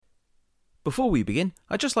Before we begin,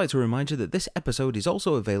 I'd just like to remind you that this episode is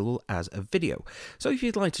also available as a video. So if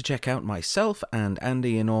you'd like to check out myself and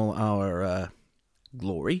Andy in all our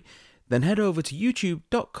glory, then head over to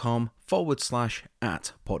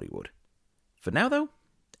youtube.com/@Poddywood. For now though,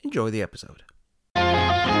 enjoy the episode.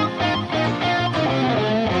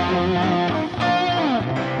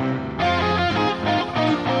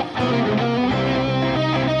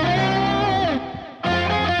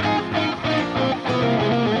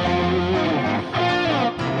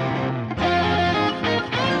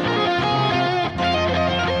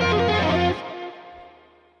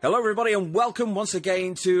 Hello everybody and welcome once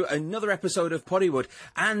again to another episode of Poddywood.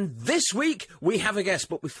 And this week we have a guest,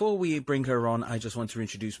 but before we bring her on, I just want to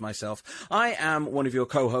introduce myself. I am one of your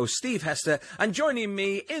co-hosts, Steve Hester, and joining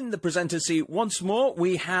me in the presenter seat once more,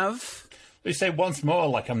 we have... They say once more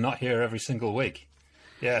like I'm not here every single week.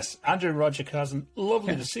 Yes, Andrew Roger Cousin,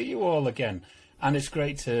 lovely to see you all again. And it's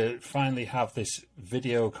great to finally have this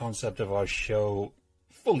video concept of our show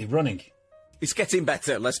fully running. It's getting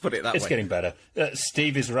better, let's put it that way. It's getting better.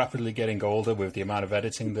 Steve is rapidly getting older with the amount of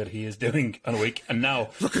editing that he is doing a week. And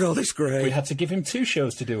now... Look at all this grey. We had to give him 2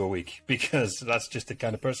 shows to do a week because that's just the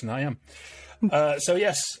kind of person I am. So,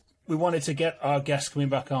 yes, we wanted to get our guests coming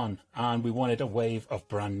back on. And we wanted a wave of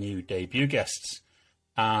brand new debut guests.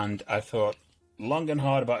 And I thought long and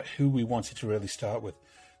hard about who we wanted to really start with.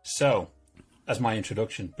 So, as my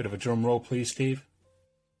introduction, bit of a drum roll, please, Steve.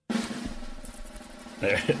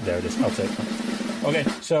 There it is. I'll take one. Okay,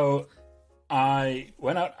 so I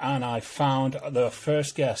went out and I found the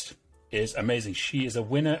first guest is amazing. She is a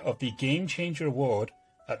winner of the Game Changer Award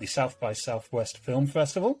at the South by Southwest Film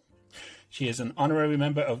Festival. She is an honorary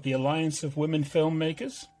member of the Alliance of Women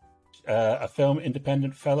Filmmakers, a film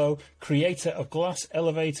independent fellow, creator of Glass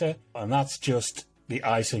Elevator, and that's just the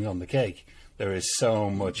icing on the cake. There is so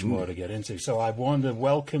much more to get into. So I want to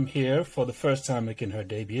welcome here for the first time making her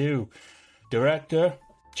debut, director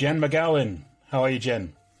Jen McGowan. How are you,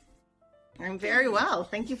 Jen? I'm very well.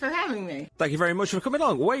 Thank you for having me. Thank you very much for coming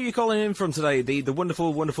along. Where are you calling in from today? The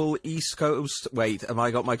wonderful, wonderful East Coast... Wait, have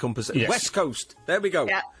I got my compass? Yes. West Coast. There we go.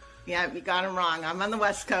 Yeah, you got him wrong. I'm on the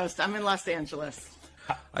West Coast. I'm in Los Angeles.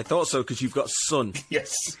 I thought so, because you've got sun.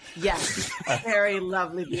 Yes. Yes. Very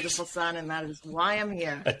lovely, beautiful sun, and that is why I'm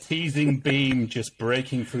here. A teasing beam just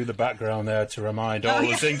breaking through the background there to remind all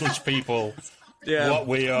us English people... Yeah. What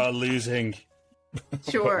we are losing.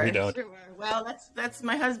 Sure, we don't. Sure. Well, that's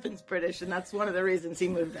my husband's British, and that's one of the reasons he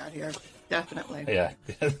moved out here. Definitely. Yeah,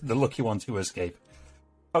 the lucky one to escape.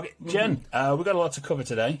 Okay, Jen, we've got a lot to cover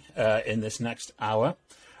today in this next hour.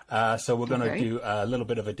 So we're going to do a little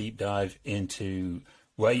bit of a deep dive into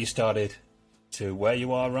where you started to where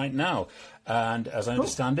you are right now. And as I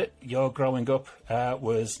understand it, your growing up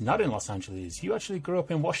was not in Los Angeles. You actually grew up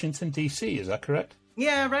in Washington, D.C., is that correct?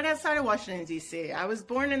 Yeah, right outside of Washington, D.C. I was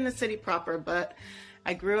born in the city proper, but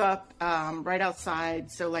I grew up right outside,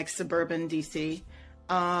 so like suburban D.C.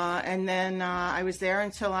 And then I was there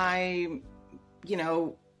until I,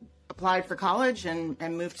 applied for college and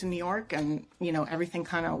moved to New York, and, everything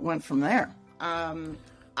kind of went from there.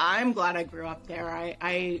 I'm glad I grew up there.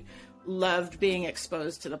 I loved being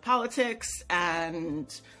exposed to the politics, and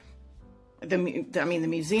the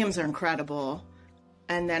museums are incredible.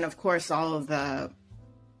 And then, of course, all of the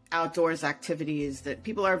outdoors activities that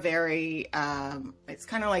people are very, it's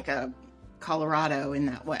kind of like a Colorado in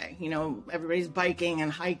that way. Everybody's biking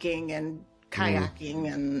and hiking and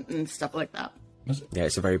kayaking and stuff like that. Yeah,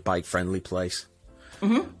 it's a very bike-friendly place.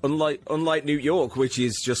 Mm-hmm. Unlike New York, which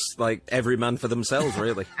is just like every man for themselves,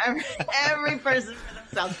 really. every person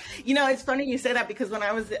for themselves. It's funny you say that, because when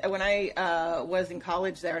I was in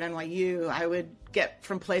college there at NYU, I would get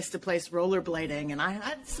from place to place rollerblading, and I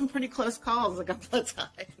had some pretty close calls a couple of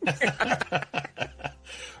times.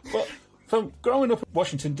 Well, from growing up in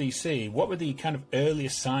Washington, D.C., what were the kind of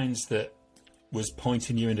earliest signs that was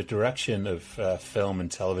pointing you in the direction of film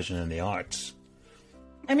and television and the arts?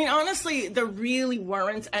 I mean, honestly, there really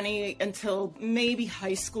weren't any until maybe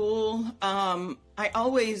high school. I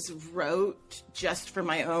always wrote just for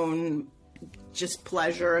my own just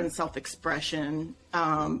pleasure and self-expression.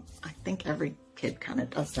 I think every kid kind of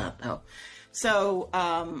does that, though. So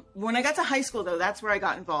when I got to high school, though, that's where I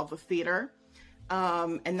got involved with theater.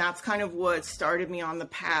 And that's kind of what started me on the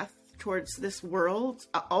path towards this world.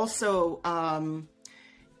 Also,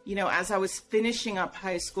 as I was finishing up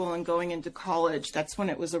high school and going into college, that's when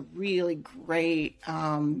it was a really great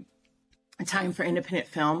time for independent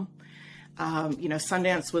film.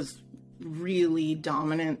 Sundance was really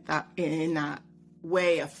dominant in that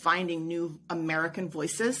way of finding new American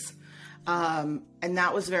voices. And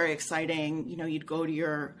that was very exciting. You know, you'd go to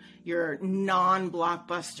your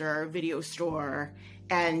non-Blockbuster video store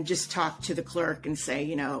and just talk to the clerk and say,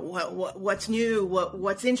 you know, what's new,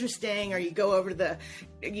 what's interesting, or you go over the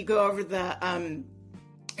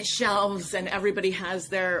shelves and everybody has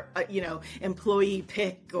their employee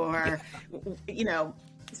pick, or you know.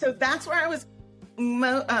 So that's where I was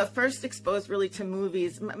first exposed really to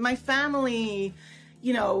movies. My family,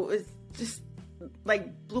 you know, is just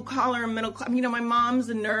like blue collar, middle class. You know, my mom's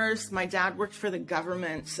a nurse, my dad worked for the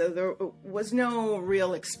government, so there was no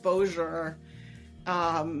real exposure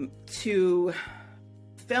to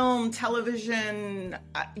film, television,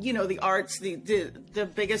 you know, the arts. The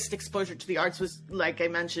biggest exposure to the arts was, like I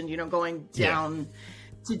mentioned, you know, going down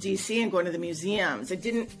to DC and going to the museums. I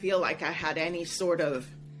didn't feel like I had any sort of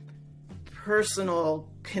personal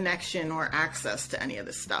connection or access to any of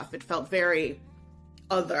this stuff. It felt very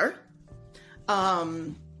other.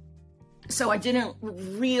 So I didn't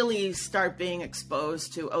really start being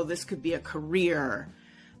exposed to, oh, this could be a career,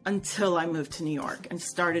 until I moved to New York and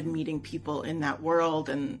started meeting people in that world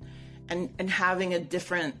and having a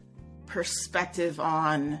different perspective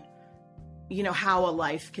on, you know, how a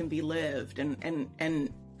life can be lived and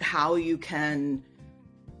how you can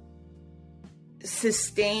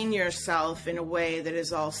sustain yourself in a way that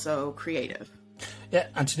is also creative. Yeah,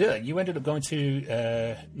 and to do that, you ended up going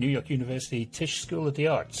to New York University Tisch School of the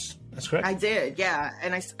Arts. That's correct? I did, yeah.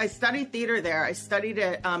 And I studied theater there. I studied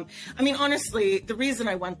it. I mean, honestly, the reason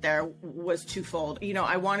I went there was twofold. You know,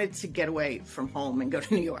 I wanted to get away from home and go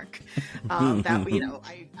to New York. You know,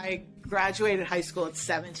 I graduated high school at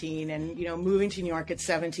 17, and, you know, moving to New York at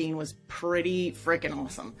 17 was pretty freaking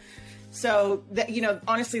awesome. So, you know,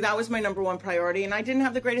 honestly, that was my number one priority, and I didn't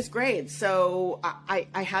have the greatest grades. So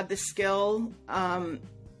I had the skill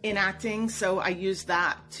in acting, so I used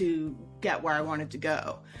that to get where I wanted to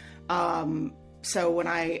go. So when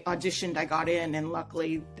I auditioned, I got in, and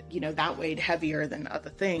luckily, you know, that weighed heavier than other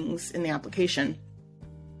things in the application.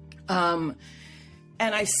 And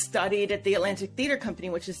I studied at the Atlantic Theater Company,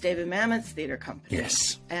 which is David Mamet's theater company.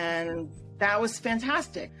 Yes. And that was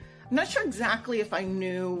fantastic. I'm not sure exactly if I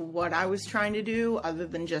knew what I was trying to do, other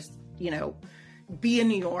than just, you know, be in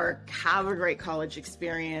New York, have a great college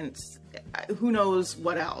experience, who knows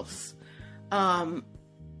what else.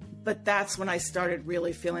 But that's when I started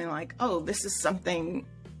really feeling like, oh, this is something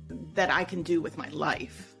that I can do with my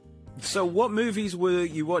life. So what movies were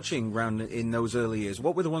you watching around in those early years?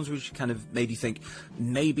 What were the ones which kind of made you think,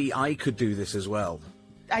 maybe I could do this as well?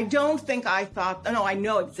 I don't think I thought, no, I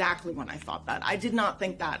know exactly when I thought that. I did not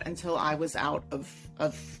think that until I was out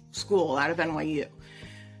of school, out of NYU.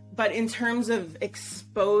 But in terms of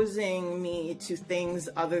exposing me to things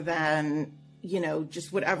other than, you know,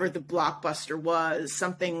 just whatever the blockbuster was,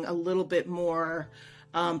 something a little bit more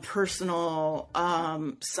personal,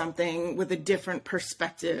 something with a different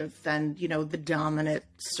perspective than, you know, the dominant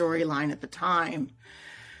storyline at the time.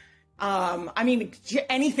 I mean,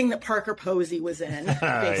 anything that Parker Posey was in,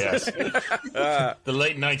 basically. Yes. The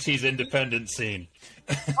late 90s independent scene.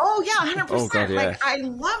 Oh, yeah, 100%. Oh, God, yeah. Like, I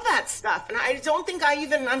love that stuff. And I don't think I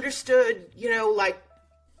even understood, you know, like,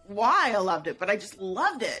 why I loved it, but I just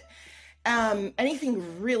loved it.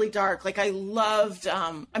 Anything really dark. Like, I loved,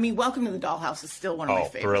 I mean, Welcome to the Dollhouse is still one of my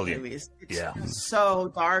favorite movies. It's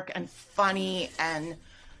so dark and funny and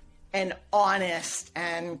honest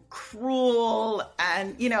and cruel,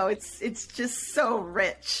 and, you know, it's just so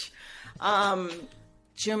rich.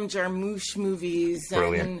 Jim Jarmusch movies.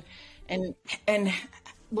 Brilliant. And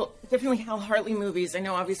well, definitely Hal Hartley movies. I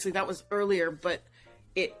know obviously that was earlier, but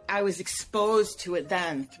I was exposed to it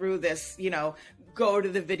then through this, you know, go to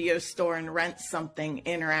the video store and rent something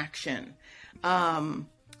interaction.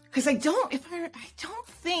 Because I don't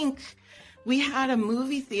think we had a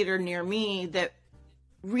movie theater near me that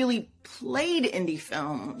really played indie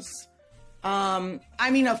films. I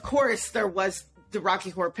mean, of course, there was the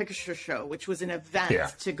Rocky Horror Picture Show, which was an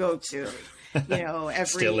event to go to. You know, every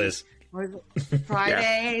still is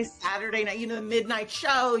Friday, Saturday night. You know, the midnight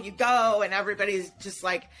show. You go, and everybody's just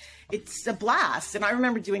like, it's a blast. And I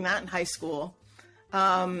remember doing that in high school.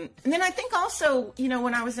 And then I think also, you know,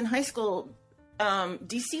 when I was in high school,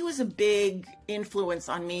 DC was a big influence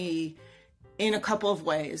on me in a couple of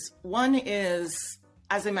ways. One is,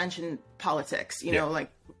 as I mentioned, politics. You know,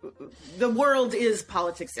 like the world is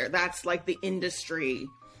politics there. That's like the industry.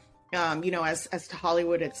 You know, as to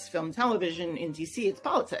Hollywood, it's film and television. In DC, it's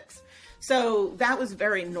politics. So that was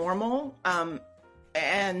very normal,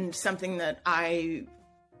 and something that I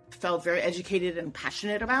felt very educated and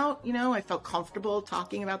passionate about. You know, I felt comfortable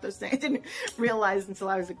talking about those things. I didn't realize until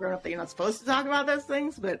I was a grown up that you're not supposed to talk about those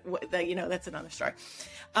things, but that, you know, that's another story.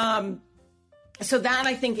 so that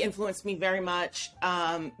I think influenced me very much.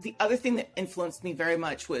 The other thing that influenced me very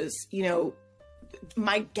much was,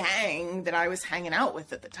 my gang that I was hanging out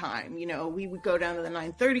with at the time. We would go down to the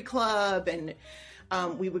 930 Club, and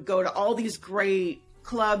we would go to all these great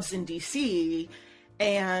clubs in DC.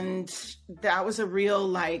 And that was a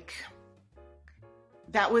real,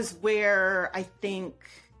 that was where I think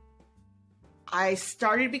I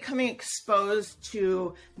started becoming exposed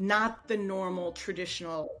to not the normal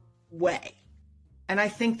traditional way. And I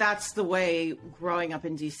think that's the way growing up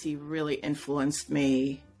in DC really influenced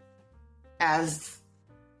me as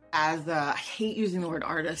I hate using the word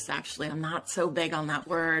artist, actually. I'm not so big on that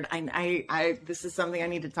word. I this is something I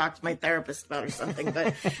need to talk to my therapist about or something,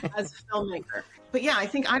 but as a filmmaker. But yeah, I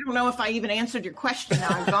don't know if I even answered your question now.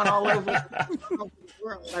 I've gone all over the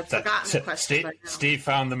world. I've forgotten the question right now. Steve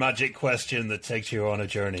found the magic question that takes you on a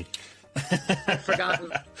journey. I've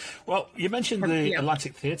forgotten. Well, you mentioned the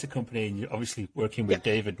Atlantic Theatre Company, and you're obviously working with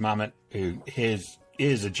David Mamet, who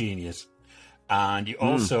is a genius. And you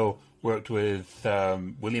also worked with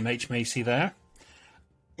William H. Macy there.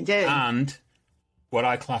 I did. And what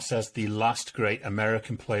I class as the last great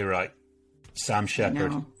American playwright, Sam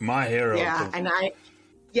Shepard, my hero. Yeah, and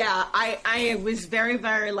I was very,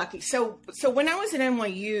 very lucky. So when I was at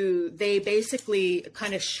NYU, they basically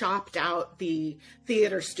kind of shopped out the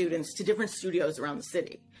theater students to different studios around the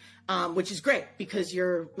city, which is great because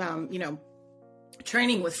you're,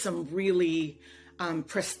 training with some really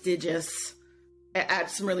prestigious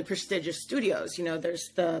studios. There's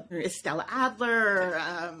the Stella Adler.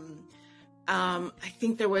 I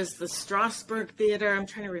think there was the Strasberg Theater. I'm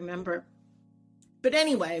trying to remember. But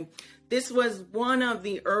anyway, this was one of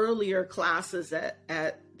the earlier classes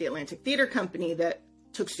at the Atlantic Theatre Company that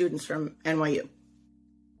took students from NYU.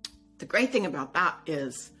 The great thing about that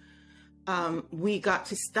is we got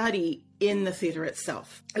to study in the theater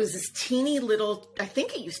itself. It was this teeny little, I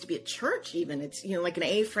think it used to be a church even. It's, like an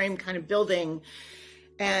A-frame kind of building.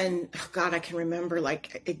 And oh God, I can remember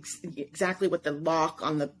exactly what the lock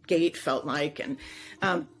on the gate felt like.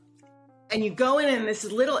 And you go in and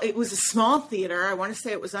it was a small theater. I want to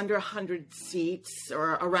say it was under 100 seats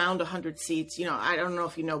or around 100 seats. I don't know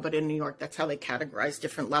if you know, but in New York, that's how they categorize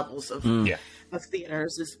different levels of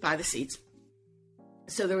theaters, is by the seats.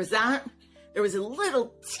 So there was that. There was a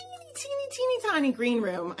little teeny tiny green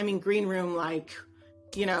room. I mean, green room,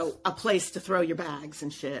 a place to throw your bags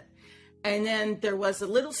and shit. And then there was a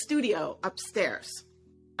little studio upstairs.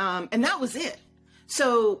 And that was it.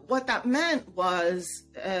 So what that meant was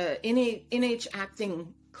in a NH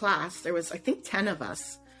acting class, there was, I think, 10 of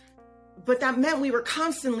us. But that meant we were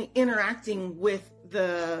constantly interacting with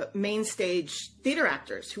the main stage theater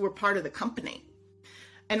actors who were part of the company.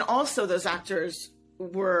 And also those actors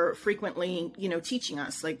were frequently, teaching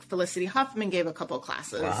us. Like Felicity Huffman gave a couple of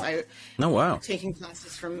classes. Wow. Taking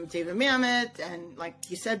classes from David Mamet and, like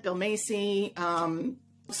you said, Bill Macy.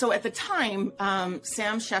 So at the time,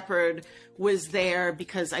 Sam Shepard was there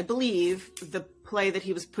because I believe the play that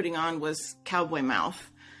he was putting on was Cowboy Mouth.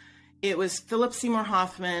 It was Philip Seymour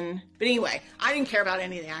Hoffman. But anyway, I didn't care about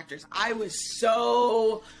any of the actors. I was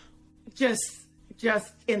so just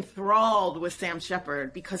enthralled with Sam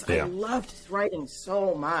Shepard because I loved his writing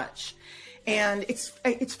so much. And it's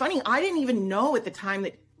funny, I didn't even know at the time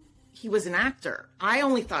that he was an actor. I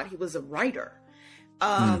only thought he was a writer.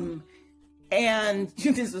 And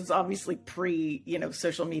this was obviously pre,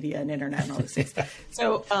 social media and internet and all those things.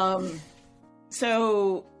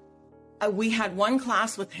 So we had one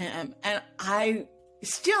class with him, and I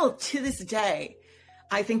still, to this day,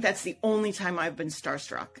 I think that's the only time I've been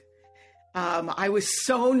starstruck. I was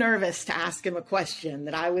so nervous to ask him a question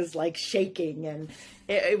that I was shaking, and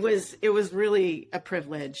it was really a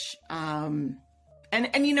privilege. And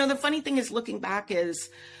the funny thing is, looking back, is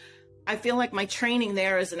I feel like my training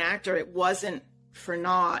there as an actor, it wasn't for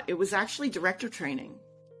naught. It was actually director training.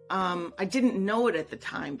 I didn't know it at the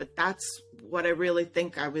time, but that's what I really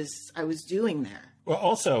think I was doing there. Well,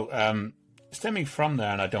 also, stemming from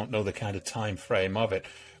there, and I don't know the kind of time frame of it,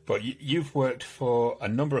 but you've worked for a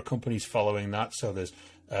number of companies following that. So there's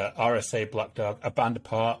RSA Black Dog, A Band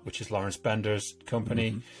Apart, which is Lawrence Bender's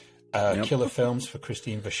company, Killer Films for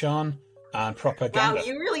Christine Vachon, and Propaganda. Wow,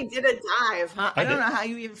 you really did a dive, huh? I don't know how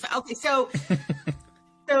you even... Okay, so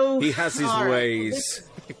he has his ways.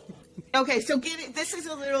 Okay, so this is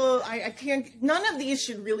a little... I can't... None of these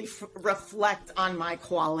should really reflect on my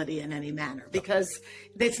quality in any manner, because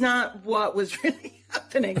that's not what was really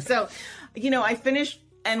happening. So, I finished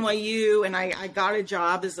NYU, and I got a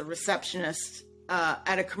job as a receptionist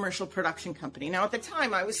at a commercial production company. Now, at the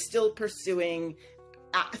time, I was still pursuing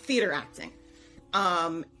theater acting.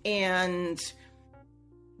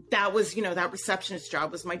 that was, that receptionist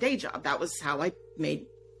job was my day job. That was how I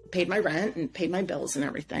paid my rent and paid my bills and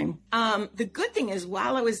everything. The good thing is,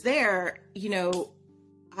 while I was there,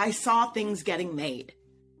 I saw things getting made,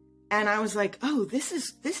 and I was like, oh, this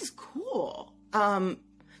is cool.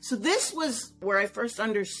 So this was where I first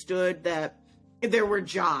understood that there were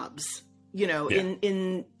jobs,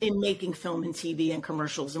 in making film and TV and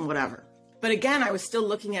commercials and whatever. But again, I was still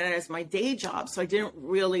looking at it as my day job, so I didn't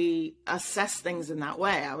really assess things in that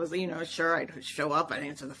way. I was, sure, I'd show up, I'd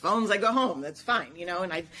answer the phones, I'd go home, that's fine,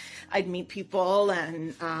 and I'd meet people,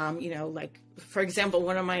 and, like, for example,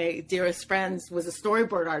 one of my dearest friends was a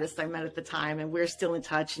storyboard artist I met at the time, and we're still in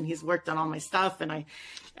touch, and he's worked on all my stuff, and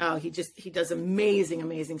he does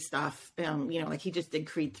amazing stuff. Like he just did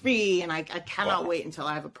Creed 3, and I cannot wait until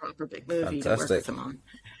I have a proper big movie to work with him on.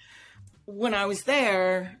 When I was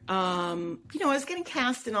there, I was getting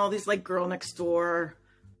cast in all these like girl next door,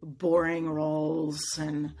 boring roles.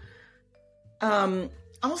 And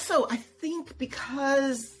also, I think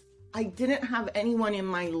because I didn't have anyone in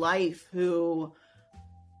my life who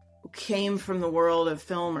came from the world of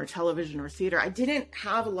film or television or theater, I didn't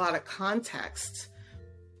have a lot of context.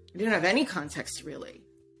 I didn't have any context really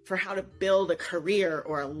for how to build a career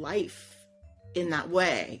or a life in that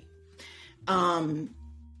way.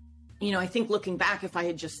 I think looking back, if I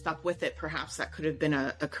had just stuck with it, perhaps that could have been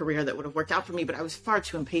a career that would have worked out for me, but I was far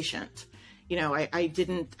too impatient. I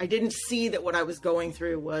didn't see that what I was going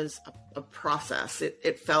through was a process.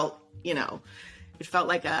 It felt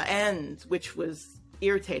like an end, which was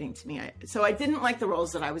irritating to me. So I didn't like the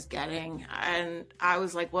roles that I was getting. And I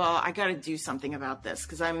was like, well, I got to do something about this,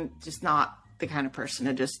 because I'm just not the kind of person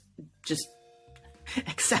to just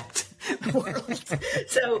accept the world.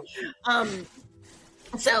 So,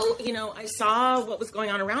 I saw what was going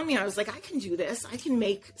on around me. I was like, I can do this. I can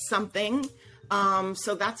make something.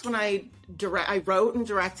 So that's when I wrote and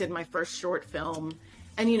directed my first short film.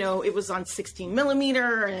 And, it was on 16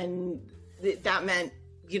 millimeter. And that meant,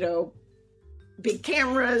 big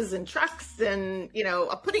cameras and trucks and,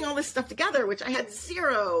 putting all this stuff together, which I had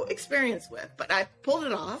zero experience with. But I pulled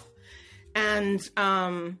it off. And,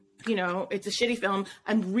 it's a shitty film.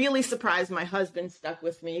 I'm really surprised my husband stuck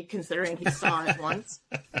with me, considering he saw it once.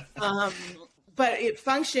 But it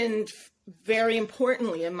functioned very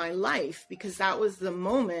importantly in my life, because that was the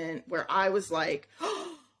moment where I was like,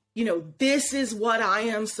 this is what I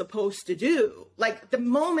am supposed to do. Like, the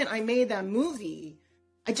moment I made that movie,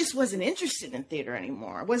 I just wasn't interested in theater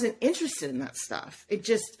anymore. I wasn't interested in that stuff. It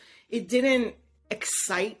didn't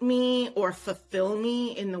excite me or fulfill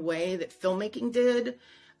me in the way that filmmaking did.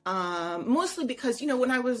 Mostly because,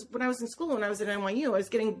 when I was in school, when I was at NYU, I was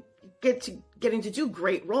getting to do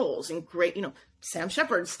great roles and great, Sam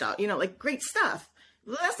Shepard stuff, like great stuff.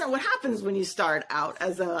 Well, that's not what happens when you start out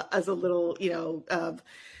as a little,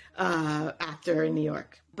 actor in New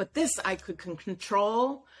York. But this I could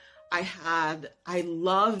control. I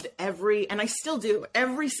loved and I still do,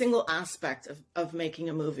 every single aspect of making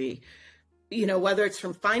a movie, whether it's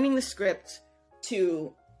from finding the script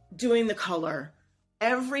to doing the color.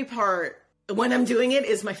 Every part, when I'm doing it,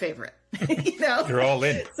 is my favorite. You're all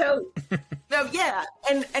in. So yeah,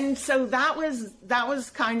 and so that was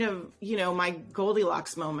kind of my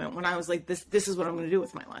Goldilocks moment when I was like, this is what I'm going to do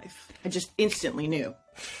with my life. I just instantly knew.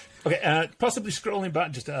 Okay, possibly scrolling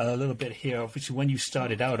back just a little bit here. Obviously, when you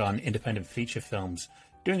started out on independent feature films,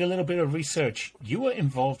 doing a little bit of research, you were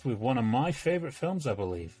involved with one of my favorite films, I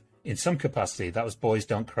believe, in some capacity. That was Boys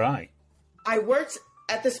Don't Cry. I worked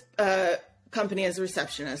at this company as a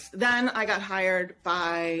receptionist. Then I got hired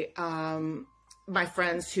by my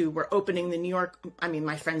friends who were opening the New York,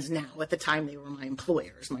 my friends now, at the time they were my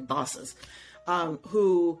employers, my bosses,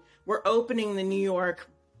 who were opening the New York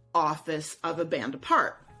office of A Band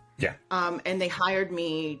Apart. Yeah. And they hired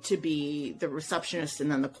me to be the receptionist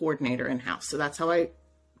and then the coordinator in-house. So that's how I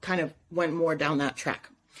kind of went more down that track.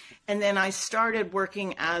 And then I started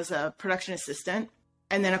working as a production assistant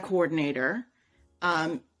and then a coordinator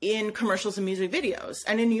in commercials and music videos.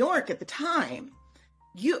 And in New York at the time,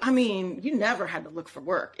 you never had to look for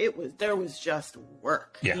work. There was just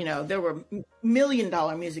work. Yeah. There were $1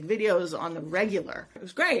 million music videos on the regular. It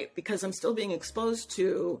was great because I'm still being exposed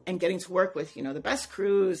to and getting to work with, the best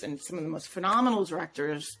crews and some of the most phenomenal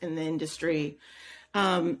directors in the industry.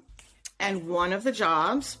 And one of the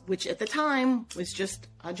jobs, which at the time was just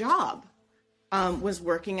a job, was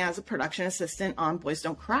working as a production assistant on Boys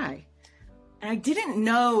Don't Cry. And I didn't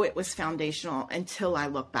know it was foundational until I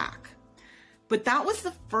look back. But that was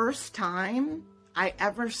the first time I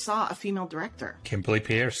ever saw a female director. Kimberly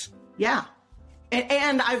Pierce. Yeah.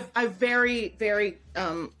 And I've very, very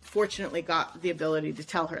fortunately got the ability to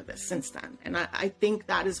tell her this since then. And I think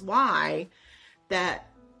that is why that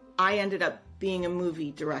I ended up being a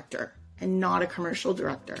movie director and not a commercial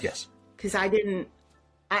director. Yes. Because and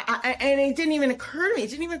it didn't even occur to me.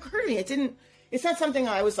 It's not something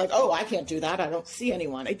I was like, oh, I can't do that. I don't see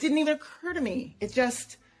anyone. It didn't even occur to me.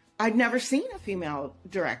 I'd never seen a female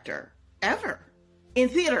director ever. In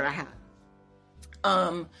theater, I had.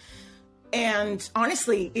 And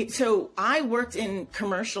honestly, so I worked in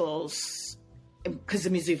commercials because the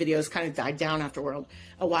music videos kind of died down after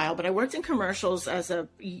a while, but I worked in commercials as a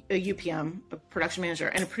UPM, a production manager,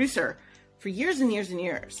 and a producer for years and years and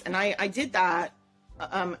years. And I did that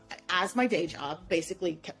as my day job,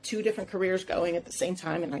 basically kept two different careers going at the same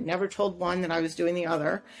time. And I never told one that I was doing the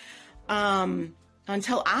other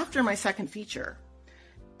until after my second feature.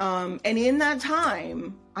 And in that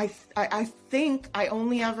time, I think I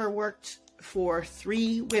only ever worked for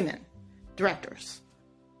 3 women directors,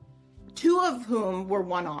 2 of whom were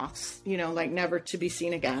one-offs, like never to be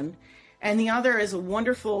seen again. And the other is a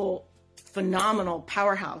wonderful, phenomenal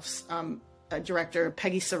powerhouse director,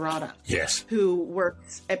 Peggy Serrata. Yes. Who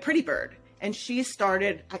works at Pretty Bird. And she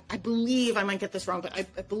started, I believe, I might get this wrong, but I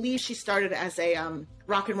believe she started as a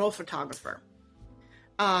rock and roll photographer.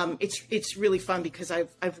 It's really fun because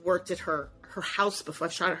I've worked at her house before.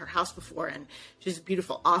 I've shot at her house before, and she has a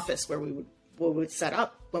beautiful office where we would set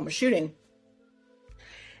up when we're shooting.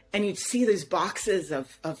 And you'd see these boxes of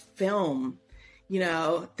film,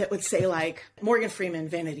 that would say like Morgan Freeman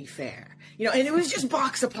Vanity Fair, and it was just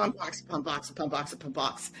box upon box upon box upon box upon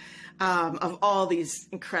box of all these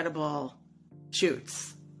incredible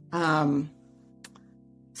shoots. So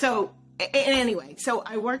anyway, so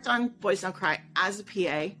I worked on Boys Don't Cry as a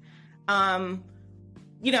PA. I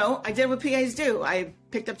did what PAs do. I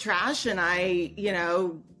picked up trash and I,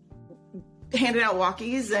 handed out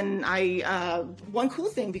walkies. And one cool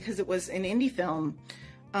thing, because it was an indie film,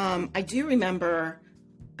 I do remember,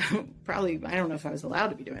 probably, I don't know if I was allowed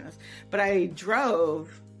to be doing this, but I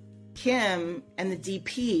drove Kim and the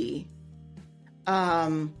DP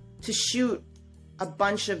to shoot a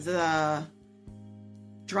bunch of the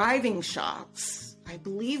driving shots. I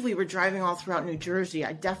believe we were driving all throughout New Jersey.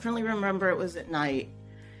 I definitely remember it was at night.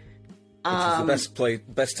 Which is the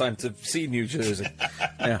best time to see New Jersey.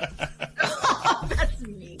 Yeah. Oh, that's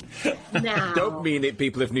mean. Now. Don't mean it,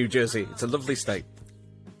 people of New Jersey. It's a lovely state.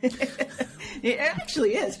 It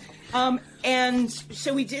actually is. And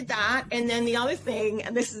so we did that. And then the other thing,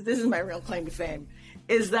 and this is my real claim to fame,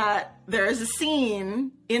 is that there is a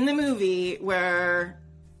scene in the movie where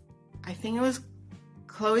I think it was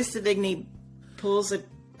Chloe Sevigny pulls a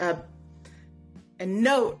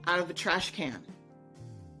note out of a trash can.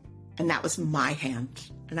 And that was my hand.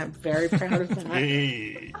 And I'm very proud of that.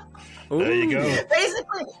 Hey, there you go.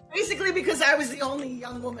 Basically because I was the only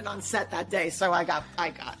young woman on set that day. So I got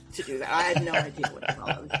to do that. I had no idea what the hell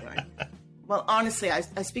I was doing. Well, honestly, I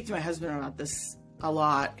speak to my husband about this a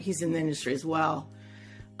lot. He's in the industry as well.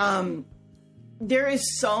 There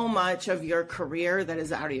is so much of your career that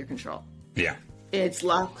is out of your control. Yeah. It's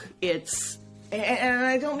luck. And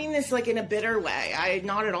I don't mean this like in a bitter way.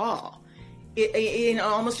 Not at all. In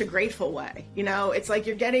almost a grateful way. It's like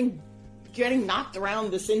you're getting knocked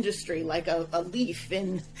around this industry like a leaf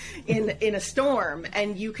in a storm,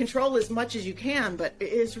 and you control as much as you can, but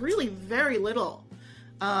it's really very little.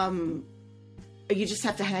 You just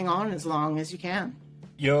have to hang on as long as you can.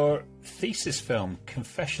 Your thesis film,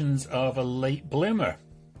 Confessions of a Late Bloomer,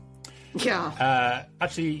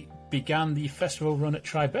 actually began the festival run at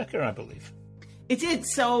Tribeca, I believe. It did.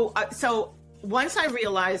 So once I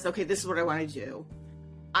realized, okay, this is what I want to do,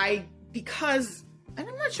 because, and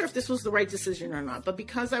I'm not sure if this was the right decision or not, but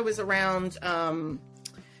because I was around,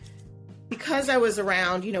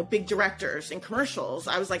 big directors and commercials,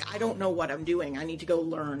 I was like, I don't know what I'm doing. I need to go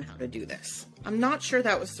learn how to do this. I'm not sure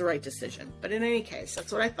that was the right decision, but in any case,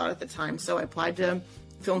 that's what I thought at the time. So I applied to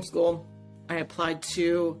film school. I applied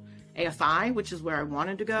to AFI, which is where I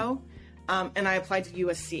wanted to go. And I applied to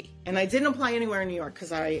USC, and I didn't apply anywhere in New York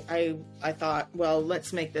because I thought, well,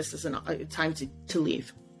 let's make this as a time to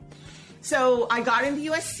leave. So I got into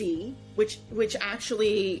USC, which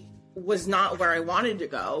actually was not where I wanted to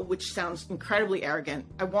go, which sounds incredibly arrogant.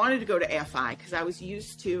 I wanted to go to AFI because I was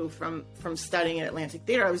used to, from studying at Atlantic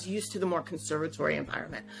Theater, I was used to the more conservatory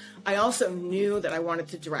environment. I also knew that I wanted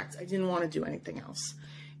to direct. I didn't want to do anything else.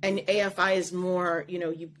 And AFI is more,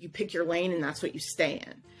 you pick your lane and that's what you stay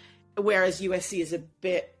in. Whereas USC is a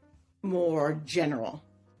bit more general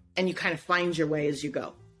and you kind of find your way as you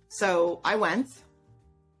go. So I went.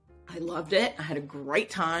 I loved it. I had a great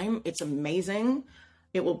time. It's amazing.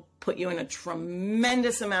 It will put you in a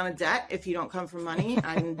tremendous amount of debt if you don't come from money.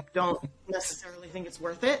 I don't necessarily think it's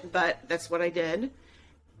worth it, but that's what I did.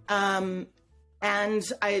 And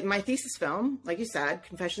my thesis film, like you said,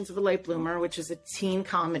 Confessions of a Late Bloomer, which is a teen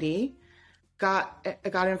comedy, got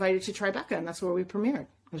invited to Tribeca, and that's where we premiered.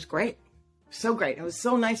 It was great. So great. It was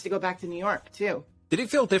so nice to go back to New York, too. Did it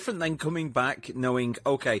feel different than coming back, knowing,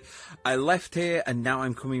 okay, I left here and now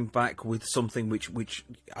I'm coming back with something which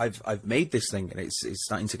I've made this thing and it's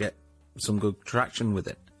starting to get some good traction with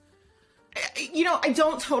it? You know, I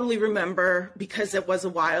don't totally remember because it was a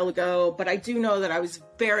while ago, but I do know that I was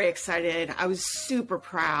very excited. I was super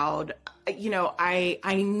proud. You know, I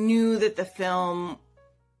knew that the film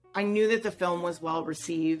was well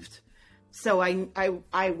received. So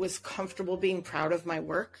I was comfortable being proud of my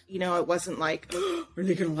work. You know, it wasn't like, oh, are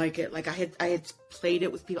they going to like it? Like I had played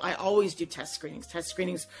it with people. I always do test screenings. Test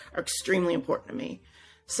screenings are extremely important to me.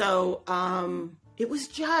 So, it was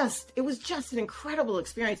just an incredible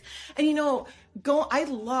experience. And, you know, I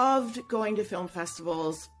loved going to film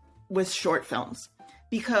festivals with short films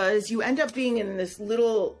because you end up being in this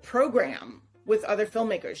little program with other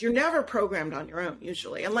filmmakers. You're never programmed on your own,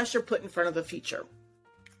 usually, unless you're put in front of a feature.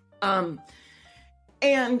 You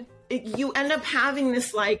end up having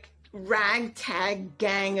this like ragtag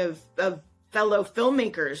gang of fellow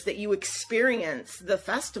filmmakers that you experience the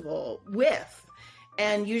festival with.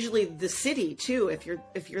 And usually the city too, if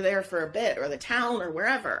you're there for a bit, or the town or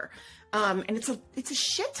wherever. And it's a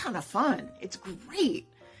shit ton of fun. It's great.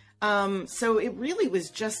 So it really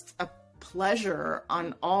was just a pleasure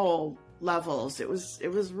on all levels. It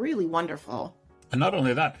was really wonderful. And not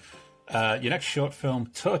only that, your next short film,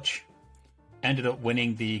 Touch, ended up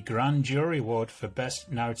winning the Grand Jury Award for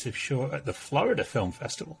Best Narrative Short at the Florida Film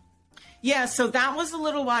Festival. Yeah, so that was a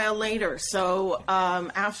little while later. So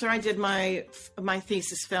after I did my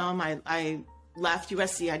thesis film, I left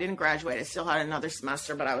USC. I didn't graduate. I still had another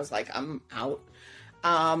semester, but I was like, I'm out.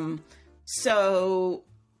 So,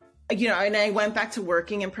 you know, and I went back to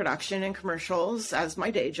working in production and commercials as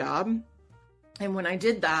my day job. And when I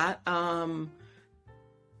did that, I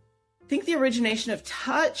think the origination of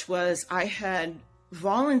Touch was I had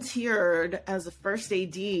volunteered as a first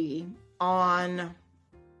AD on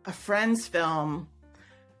a friend's film,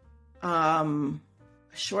 a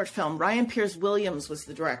short film. Ryan Pierce Williams was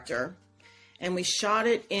the director, and we shot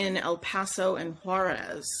it in El Paso and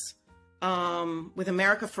Juarez with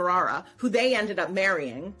America Ferrara, who they ended up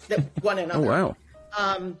marrying, that one another. Oh,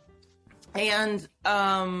 wow.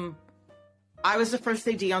 I was the first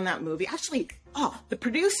AD on that movie. Actually, the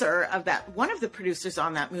producer of that, one of the producers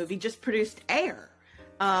on that movie just produced Air.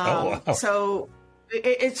 Wow. So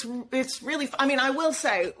it's really, I mean, I will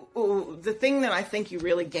say the thing that I think you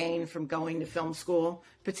really gain from going to film school,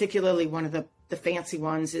 particularly one of the fancy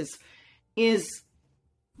ones, is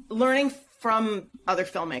learning from other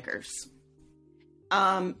filmmakers,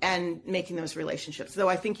 and making those relationships. Though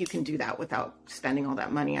I think you can do that without spending all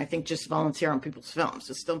that money. I think just volunteer on people's films.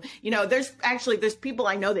 It's still, you know, there's people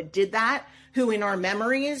I know that did that, who in our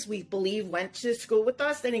memories, we believe went to school with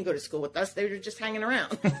us. They didn't go to school with us. They were just hanging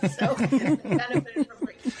around. So they benefited for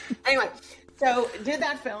free. Anyway, so did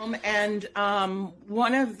that film. And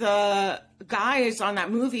one of the guys on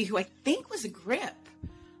that movie, who I think was a grip,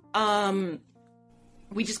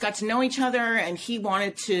 we just got to know each other, and he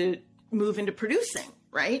wanted to move into producing,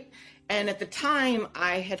 right? And at the time,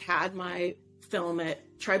 I had my film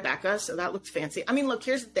at Tribeca, so that looked fancy. I mean, look,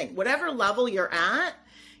 here's the thing. Whatever level you're at,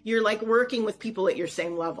 you're like working with people at your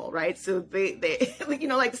same level, right? So they you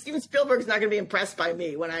know, like Steven Spielberg's not going to be impressed by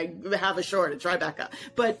me when I have a short at Tribeca,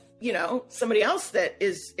 but you know, somebody else that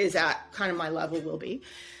is at kind of my level will be.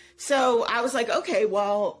 So I was like, okay,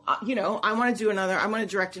 well, you know, I want to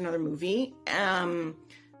direct another movie.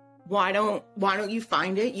 Why don't you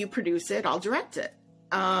find it? You produce it. I'll direct it.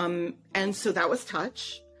 And so that was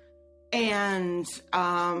Touch. And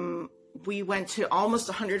we went to almost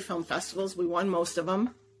 100 film festivals. We won most of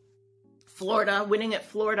them. Winning at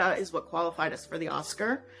Florida is what qualified us for the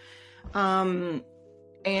Oscar. And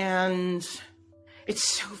it's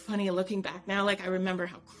so funny looking back now. Like, I remember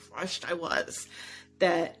how crushed I was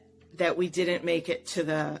that we didn't make it to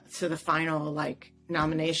the final like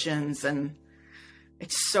nominations, and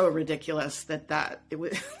it's so ridiculous that it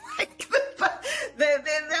was like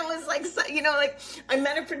that was like, you know, like I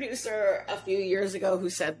met a producer a few years ago who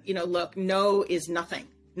said, you know, look, no is nothing.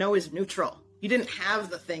 No is neutral. You didn't have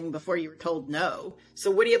the thing before you were told no.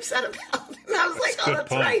 So what are you upset about? And I was like, oh,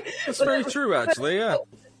 that's right. That's very true, actually, yeah.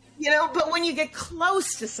 You know, but when you get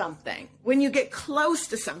close to something,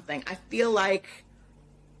 I feel like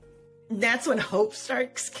that's when hope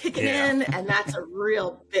starts kicking in, and that's a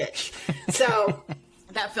real bitch. So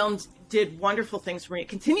that film did wonderful things for me. It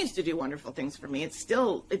continues to do wonderful things for me. It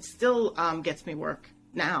still gets me work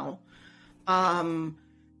now.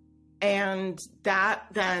 And that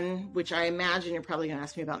then, which I imagine you're probably going to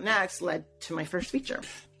ask me about next, led to my first feature.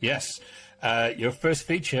 Yes. Your first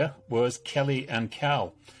feature was Kelly and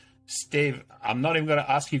Cal. Steve, I'm not even going to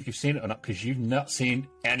ask you if you've seen it or not, because you've not seen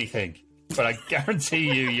anything. But I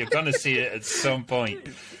guarantee you're going to see it at some point.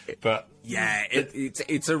 But yeah,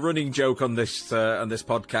 it's a running joke on this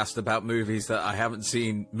podcast about movies that I haven't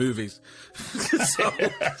seen movies. So.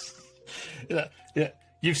 Yeah.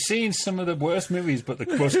 You've seen some of the worst movies, but the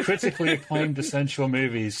most critically acclaimed essential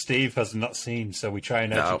movies Steve has not seen, so we try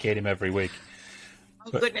and educate him every week.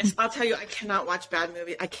 Oh, goodness. I'll tell you, I cannot watch bad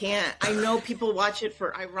movies. I can't. I know people watch it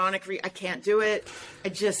for ironic I can't do it. I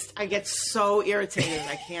get so irritated.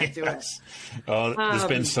 I can't do it. Oh, there's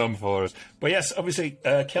been some for us. But yes, obviously,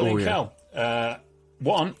 Kelly and Cal.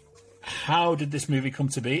 One, how did this movie come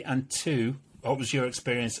to be? And two, what was your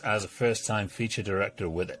experience as a first-time feature director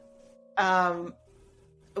with it?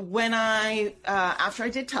 When I, after I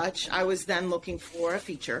did Touch, I was then looking for a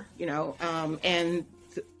feature, and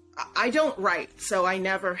I don't write, so I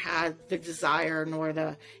never had the desire nor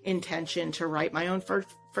the intention to write my own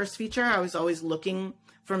first feature. I was always looking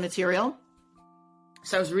for material.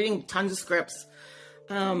 So I was reading tons of scripts.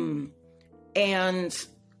 And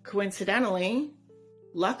coincidentally,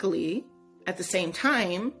 luckily, at the same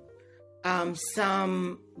time,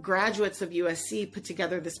 some graduates of USC put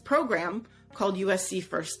together this program called USC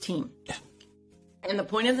First Team. And the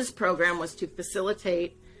point of this program was to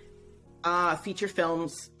facilitate feature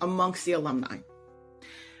films amongst the alumni.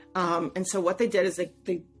 And so what they did is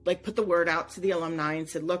they put the word out to the alumni and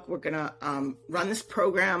said, look, we're going to run this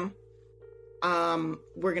program.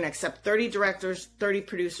 We're going to accept 30 directors, 30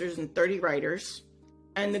 producers, and 30 writers.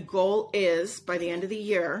 And the goal is, by the end of the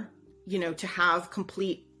year, to have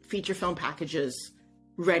complete feature film packages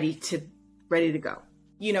ready to go.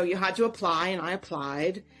 You had to apply, and I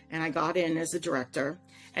applied, and I got in as a director.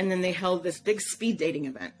 And then they held this big speed dating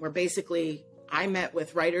event where basically I met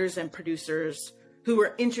with writers and producers who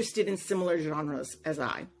were interested in similar genres as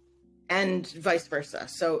I, and vice versa.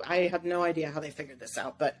 So I have no idea how they figured this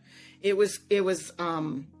out, but it was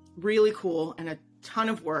really cool and a ton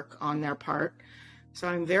of work on their part. So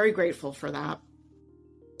I'm very grateful for that.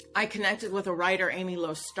 I connected with a writer, Amy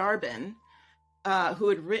Lowe-Starbin, who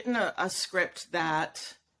had written a script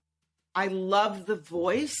that I loved the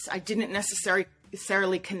voice. I didn't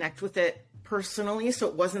necessarily connect with it personally, so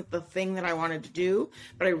it wasn't the thing that I wanted to do,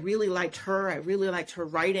 but I really liked her. I really liked her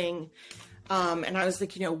writing. And I was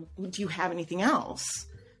like, do you have anything else?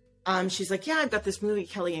 She's like, yeah, I've got this movie,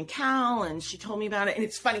 Kelly and Cal, and she told me about it. And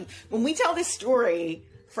it's funny, when we tell this story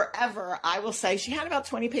forever, I will say she had about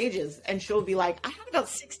 20 pages, and she'll be like, I had about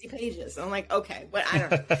 60 pages. And I'm like, okay, but I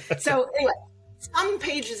don't know. So anyway, some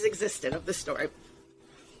pages existed of the story.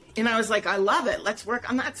 And I was like, I love it. Let's work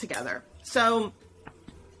on that together. So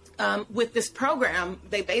with this program,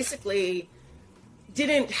 they basically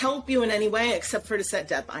didn't help you in any way except for to set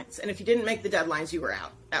deadlines. And if you didn't make the deadlines, you were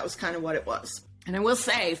out. That was kind of what it was. And I will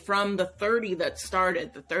say, from the 30 that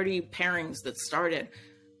started, the 30 pairings that started,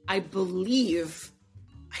 I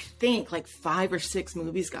think like 5 or 6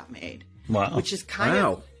 movies got made. Wow. Which is kind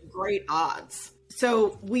of great odds.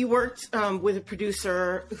 So we worked with a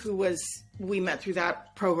producer we met through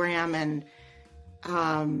that program, and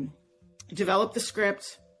developed the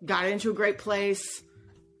script, got it into a great place,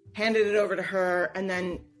 handed it over to her, and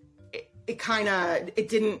then it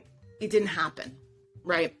didn't happen,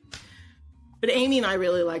 right? But Amy and I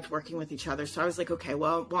really liked working with each other, so I was like, okay,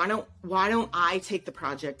 well, why don't I take the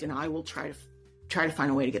project and I will try to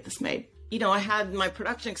find a way to get this made. I had my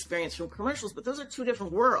production experience from commercials, but those are two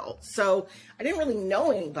different worlds. So I didn't really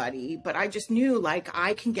know anybody, but I just knew like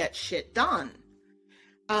I can get shit done.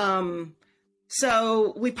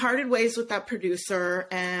 So we parted ways with that producer,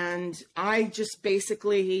 and I just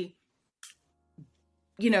basically,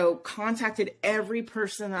 contacted every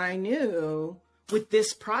person that I knew with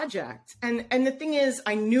this project. And the thing is,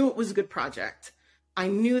 I knew it was a good project. I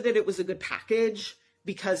knew that it was a good package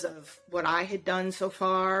because of what I had done so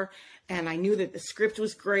far. And I knew that the script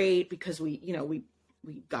was great because we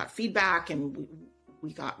got feedback and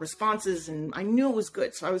we got responses, and I knew it was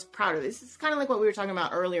good. So I was proud of this. It's kind of like what we were talking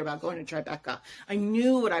about earlier about going to Tribeca. I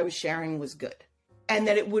knew what I was sharing was good and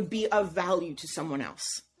that it would be of value to someone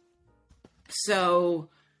else. So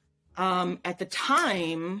at the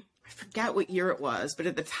time, I forget what year it was, but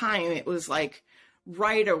at the time it was like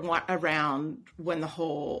right around when the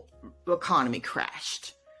whole economy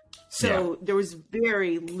crashed. So there was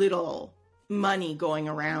very little money going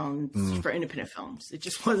around for independent films. It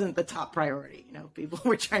just wasn't the top priority. You know, people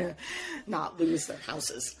were trying to not lose their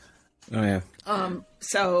houses. Oh, yeah.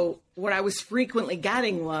 So what I was frequently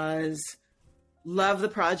getting was, love the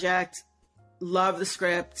project, love the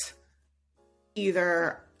script.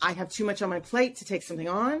 Either I have too much on my plate to take something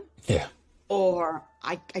on. Yeah. Or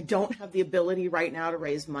I don't have the ability right now to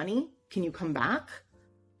raise money. Can you come back?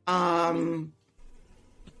 And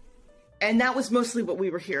that was mostly what we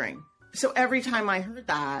were hearing. So every time I heard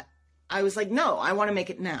that, I was like, no, I want to make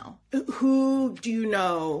it now. Who do you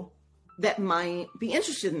know that might be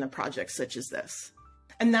interested in a project such as this?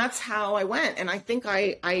 And that's how I went. And I think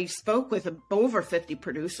I spoke with over 50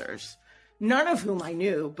 producers, none of whom I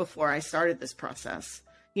knew before I started this process.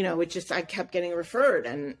 You know, I kept getting referred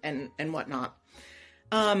and whatnot.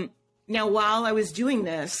 Now, while I was doing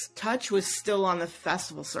this, Touch was still on the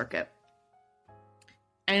festival circuit.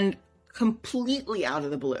 And completely out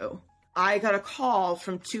of the blue, I got a call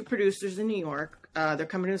from two producers in New York. Their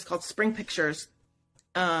company was called Spring Pictures,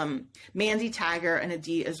 Mandy Tagger and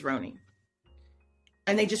Adi Azroni.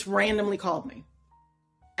 And they just randomly called me.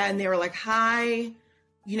 And they were like, hi,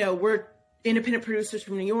 you know, we're independent producers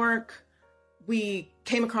from New York. We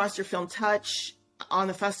came across your film Touch on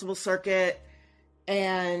the festival circuit,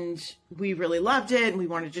 and we really loved it. And we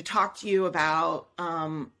wanted to talk to you about,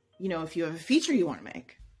 you know, if you have a feature you want to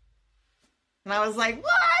make. And I was like,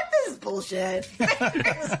 what? This is bullshit.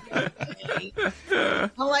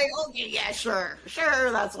 I'm like, okay, yeah, sure,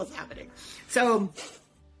 that's what's happening. So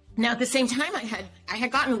now at the same time, I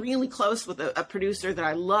had gotten really close with a producer that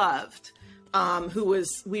I loved,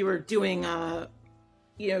 we were doing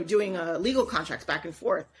legal contracts back and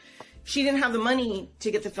forth. She didn't have the money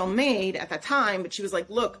to get the film made at that time, but she was like,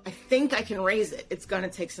 look, I think I can raise it. It's going to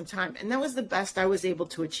take some time. And that was the best I was able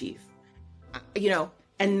to achieve, you know,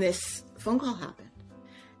 and this phone call happened.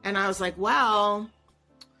 And I was like, well,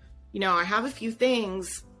 you know, I have a few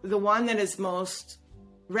things. The one that is most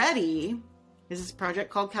ready is this project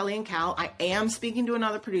called Kelly and Cal. I am speaking to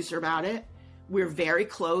another producer about it. We're very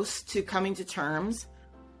close to coming to terms,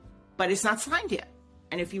 but it's not signed yet.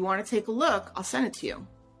 And if you want to take a look, I'll send it to you.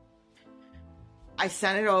 I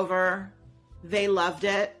sent it over. They loved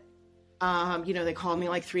it. You know, they called me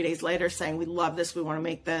like 3 days later saying, we love this. We want to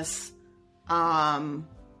make this.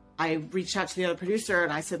 I reached out to the other producer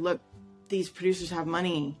and I said, look, these producers have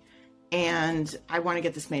money and I want to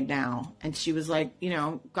get this made now. And she was like, you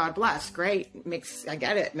know, God bless. Great. I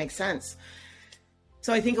get it. Makes sense.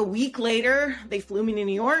 So I think a week later, they flew me to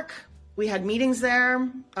New York. We had meetings there.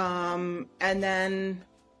 And then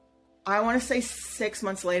I want to say 6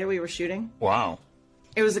 months later, we were shooting. Wow.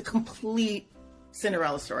 It was a complete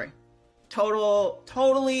Cinderella story.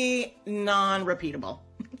 Totally non-repeatable.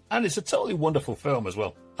 And it's a totally wonderful film as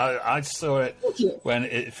well. I saw it when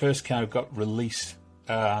it first kind of got released.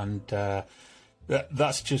 And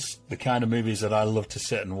that's just the kind of movies that I love to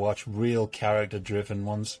sit and watch, real character-driven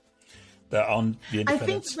ones. That on the I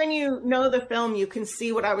think when you know the film, you can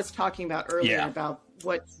see what I was talking about earlier about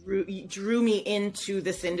what drew me into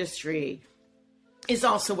this industry is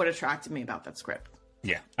also what attracted me about that script.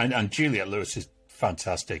 Yeah, and Juliette Lewis is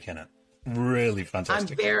fantastic in it. Really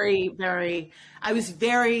fantastic.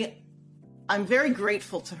 I'm very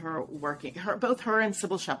grateful to her both her and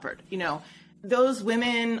Sybil Shepherd. You know, those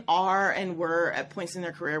women are and were at points in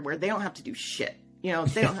their career where they don't have to do shit. You know,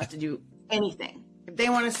 they don't have to do anything. If they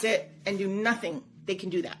want to sit and do nothing, they can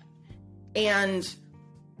do that. And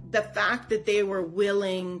the fact that they were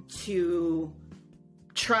willing to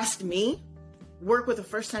trust me, work with a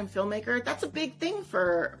first-time filmmaker, that's a big thing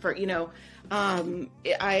for you know,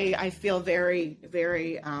 I feel very,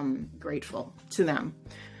 very grateful to them.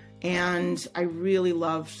 And I really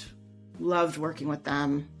loved working with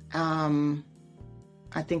them.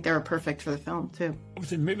 I think they were perfect for the film too.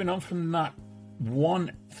 Moving on from that,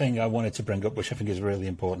 one thing I wanted to bring up, which I think is really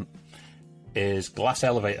important, is Glass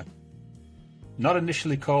Elevator. Not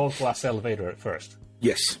initially called Glass Elevator at first.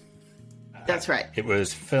 Yes. That's right. It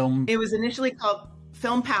was film... It was initially called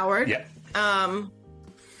Film Powered. Yeah.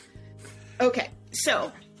 Okay,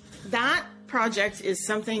 so that project is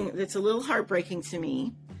something that's a little heartbreaking to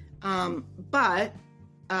me, but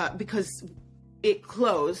because it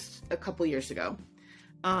closed a couple years ago.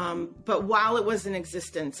 But while it was in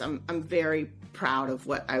existence, I'm very proud of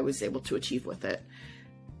what I was able to achieve with it.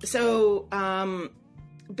 So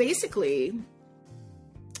basically,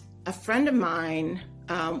 a friend of mine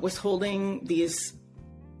was holding these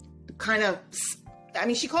kind of, I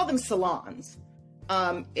mean, she called them salons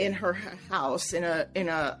in her house in a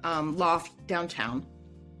loft downtown.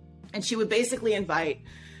 And she would basically invite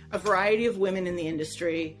a variety of women in the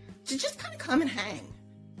industry to just kind of come and hang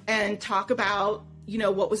and talk about,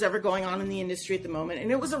 what was ever going on in the industry at the moment.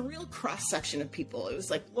 And it was a real cross section of people. It was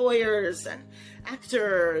like lawyers and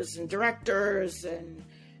actors and directors. And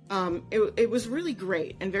it was really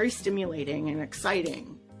great and very stimulating and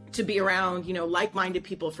exciting to be around, like-minded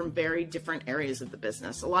people from very different areas of the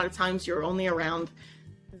business. A lot of times you're only around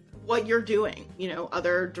what you're doing,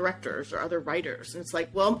 other directors or other writers. And it's like,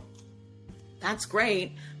 well, that's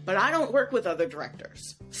great, but I don't work with other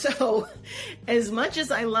directors. So as much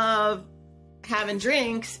as I love having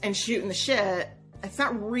drinks and shooting the shit, it's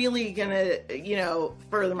not really gonna,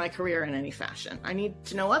 further my career in any fashion. I need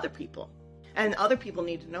to know other people, and other people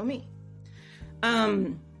need to know me.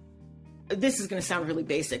 This is gonna sound really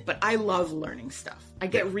basic, but I love learning stuff. I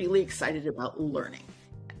get really excited about learning.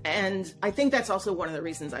 And I think that's also one of the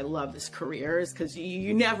reasons I love this career, is because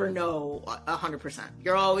you never know 100%.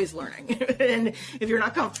 You're always learning. And if you're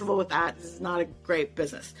not comfortable with that, this is not a great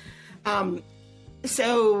business.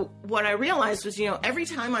 So what I realized was, every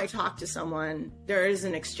time I talk to someone, there is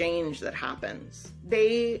an exchange that happens.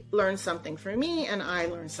 They learn something from me and I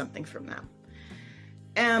learn something from them.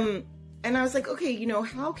 And I was like, okay,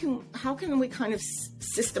 how can we kind of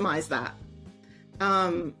systemize that?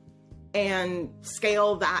 And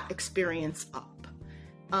scale that experience up.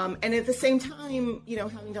 And at the same time,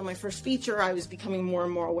 having done my first feature, I was becoming more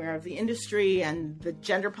and more aware of the industry and the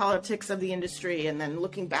gender politics of the industry. And then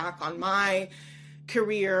looking back on my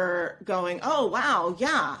career going, oh, wow,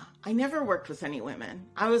 yeah, I never worked with any women.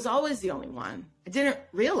 I was always the only one. I didn't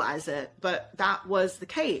realize it, but that was the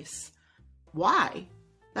case. Why?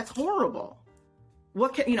 That's horrible.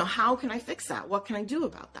 How can I fix that? What can I do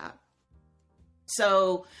about that?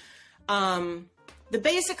 So, the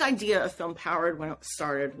basic idea of Film Powered when it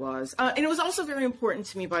started was, and it was also very important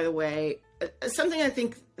to me, by the way, something I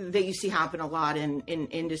think that you see happen a lot in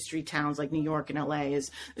industry towns like New York and LA is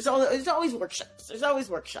there's always workshops. There's always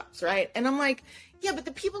workshops, right? And I'm like, yeah, but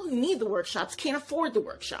the people who need the workshops can't afford the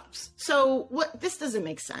workshops. So this doesn't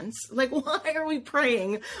make sense. Like, why are we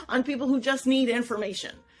preying on people who just need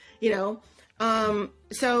information? So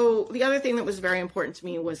the other thing that was very important to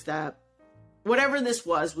me was that whatever this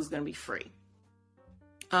was going to be free.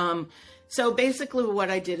 So basically what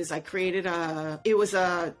I did is I created it was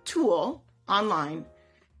a tool online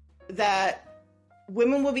that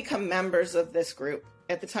women will become members of this group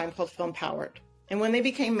at the time called Film Powered. And when they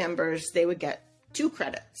became members, they would get 2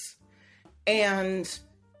 credits. And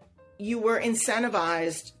you were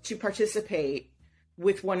incentivized to participate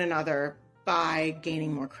with one another by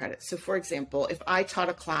gaining more credits. So for example, if I taught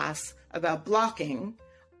a class about blocking,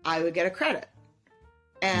 I would get a credit.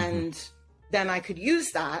 And then I could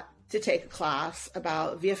use that to take a class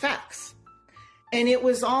about VFX. And it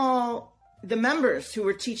was all the members who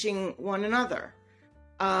were teaching one another.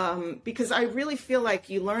 Because I really feel like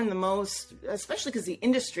you learn the most, especially because the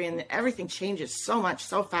industry and everything changes so much,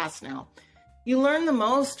 so fast now. You learn the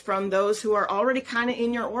most from those who are already kind of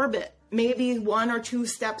in your orbit, maybe 1 or 2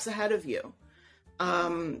 steps ahead of you.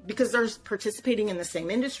 Because they're participating in the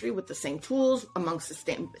same industry with the same tools amongst the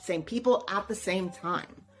same people at the same time.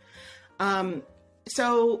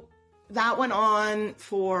 So that went on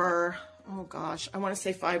for, I want to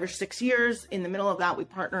say 5 or 6 years. In the middle of that, we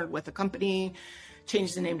partnered with a company,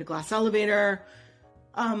 changed the name to Glass Elevator.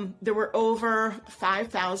 There were over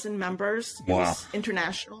 5,000 members. Wow. It was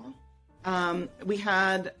international. We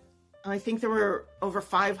had, I think there were over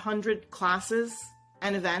 500 classes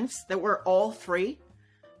and events that were all free.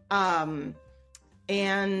 And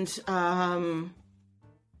then,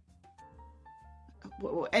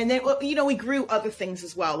 we grew other things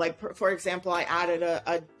as well. Like, for example, I added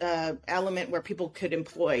a element where people could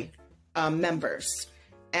employ members.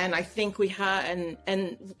 And I think we had,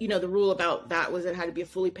 and the rule about that was it had to be a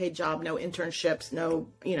fully paid job, no internships, no,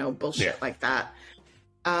 bullshit like that.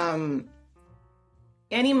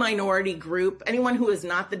 Any minority group, anyone who is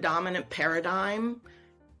not the dominant paradigm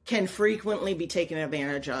can frequently be taken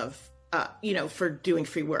advantage of, for doing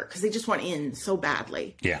free work because they just want in so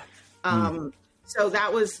badly. Yeah. So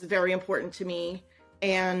that was very important to me.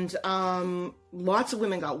 And lots of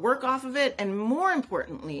women got work off of it. And more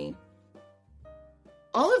importantly,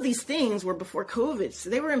 all of these things were before COVID, so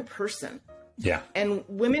they were in person. Yeah. And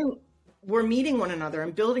women were meeting one another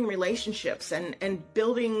and building relationships and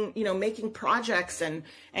building, making projects and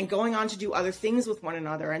going on to do other things with one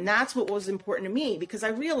another. And that's what was important to me because I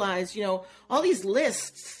realized, all these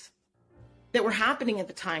lists that were happening at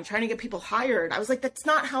the time, trying to get people hired. I was like, that's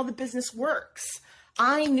not how the business works.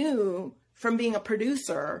 I knew from being a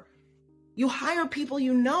producer, you hire people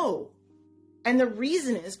you know. And the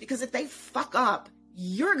reason is because if they fuck up,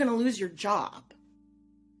 you're going to lose your job.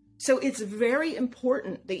 So it's very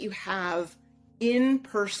important that you have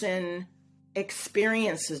in-person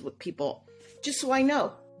experiences with people, just so I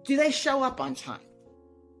know, do they show up on time?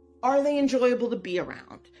 Are they enjoyable to be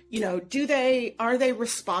around? Are they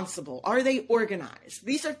responsible? Are they organized?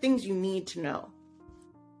 These are things you need to know.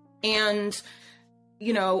 And,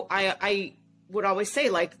 I would always say,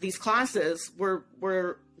 like, these classes were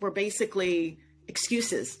basically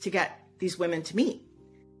excuses to get these women to meet.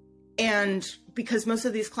 And because most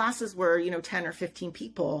of these classes were, 10 or 15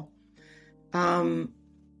 people,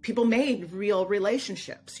 people made real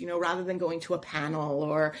relationships, rather than going to a panel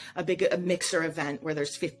or a mixer event where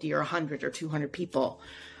there's 50 or 100 or 200 people.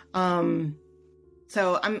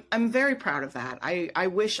 So I'm very proud of that. I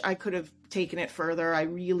wish I could have taken it further. I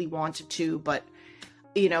really wanted to, but,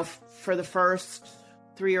 for the first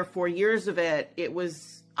 3 or 4 years of it,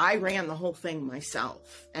 I ran the whole thing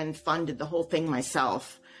myself and funded the whole thing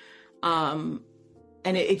myself.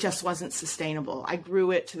 And it just wasn't sustainable. I grew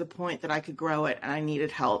it to the point that I could grow it, and I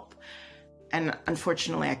needed help. And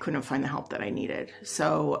unfortunately, I couldn't find the help that I needed.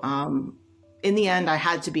 So in the end, I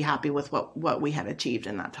had to be happy with what we had achieved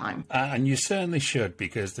in that time. And you certainly should,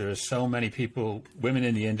 because there are so many people, women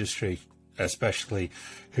in the industry especially,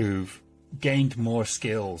 who've gained more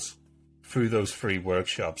skills through those free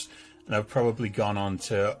workshops and have probably gone on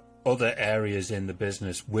to other areas in the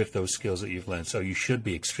business with those skills that you've learned. So you should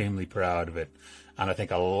be extremely proud of it. And I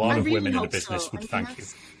think a lot of women in the business would thank you.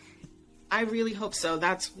 I really hope so.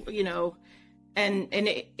 That's, and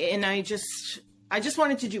I just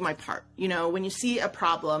wanted to do my part. When you see a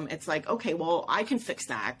problem, it's like, okay, well, I can fix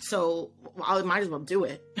that. So I might as well do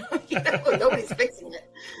it. Nobody's fixing it.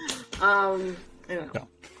 Yeah.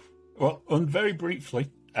 Well, very briefly,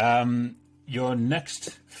 your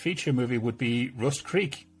next feature movie would be Rust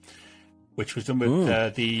Creek, which was done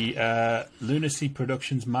with the Lunacy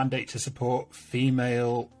Productions mandate to support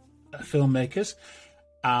female filmmakers.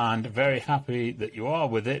 And very happy that you are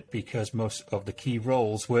with it, because most of the key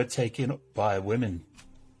roles were taken up by women.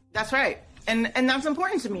 That's right. And that's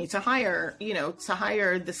important to me, to hire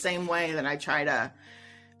the same way that I try to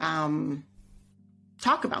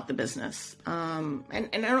talk about the business. And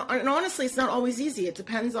honestly, it's not always easy. It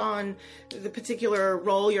depends on the particular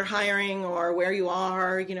role you're hiring or where you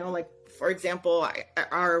are. Like, for example,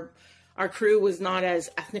 our crew was not as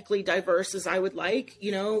ethnically diverse as I would like.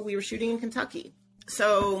 We were shooting in Kentucky.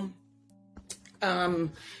 So I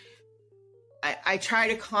try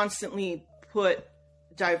to constantly put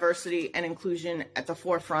diversity and inclusion at the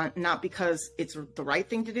forefront, not because it's the right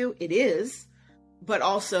thing to do, it is, but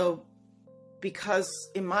also because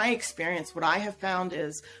in my experience, what I have found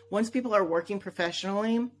is once people are working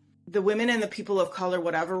professionally, the women and the people of color,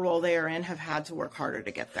 whatever role they are in, have had to work harder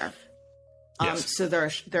to get there. Yes. So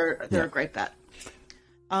they're a great bet.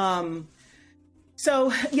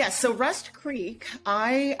 So Rust Creek,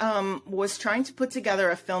 I was trying to put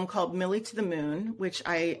together a film called Millie to the Moon, which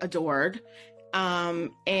I adored,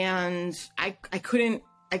 and I couldn't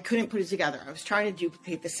put it together. I was trying to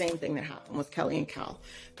duplicate the same thing that happened with Kelly and Cal,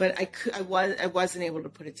 but I wasn't able to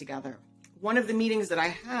put it together. One of the meetings that I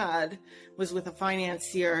had was with a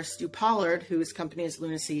financier, Stu Pollard, whose company is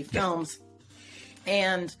Lunacy Films,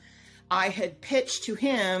 and I had pitched to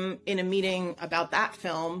him in a meeting about that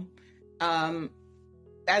film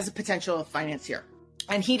as a potential financier.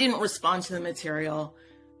 And he didn't respond to the material,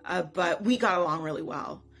 but we got along really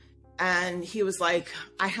well. And he was like,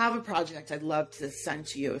 I have a project I'd love to send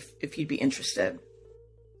to you if you'd be interested.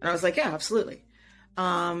 And I was like, yeah, absolutely.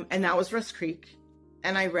 And that was Rust Creek.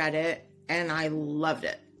 And I read it and I loved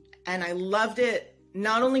it. And I loved it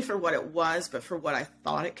not only for what it was, but for what I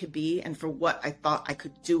thought it could be and for what I thought I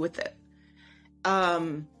could do with it.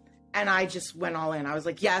 And I just went all in. I was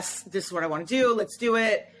like, yes, this is what I want to do. Let's do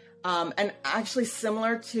it. And actually,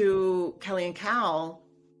 similar to Kelly and Cal,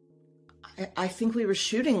 I think we were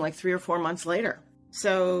shooting like 3 or 4 months later.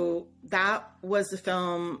 So that was the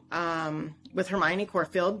film with Hermione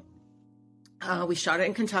Corfield. We shot it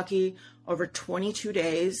in Kentucky over 22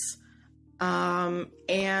 days.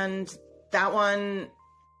 And that one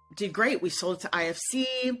did great. We sold it to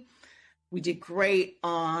IFC. We did great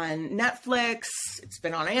on Netflix. It's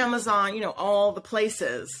been on Amazon, all the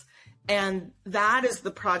places. And that is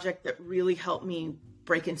the project that really helped me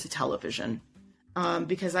break into television,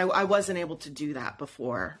 because I wasn't able to do that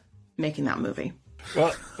before making that movie.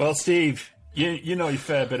 Well, Steve, you know a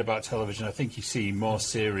fair bit about television. I think you see more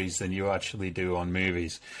series than you actually do on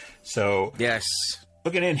movies. So yes,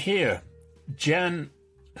 looking in here, Jen,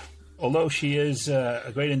 although she is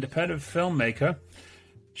a great independent filmmaker,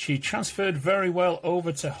 she transferred very well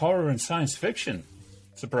over to horror and science fiction,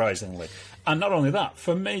 surprisingly. And not only that,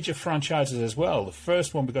 for major franchises as well. The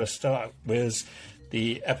first one we've got to start with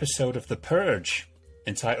the episode of The Purge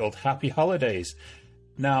entitled Happy Holidays.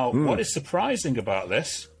 Now, what is surprising about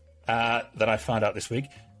this, that I found out this week,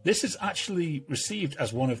 this is actually received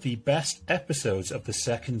as one of the best episodes of the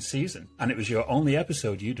second season, and it was your only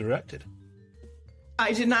episode you directed.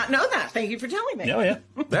 I did not know that. Thank you for telling me. Oh, yeah.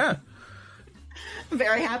 Yeah. I'm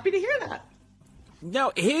very happy to hear that.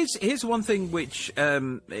 Now, here's one thing which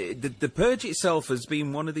the Purge itself has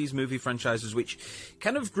been one of these movie franchises which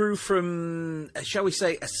kind of grew from, shall we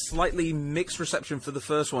say, a slightly mixed reception for the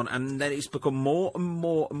first one, and then it's become more and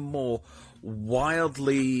more and more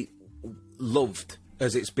wildly loved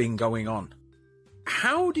as it's been going on.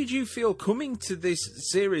 How did you feel coming to this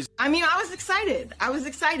series? I mean, I was excited.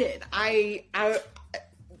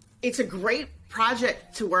 It's a great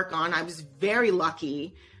project to work on. I was very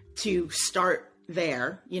lucky to start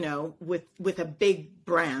there, you know, with a big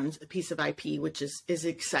brand, a piece of IP, which is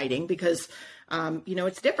exciting because, you know,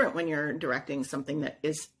 it's different when you're directing something that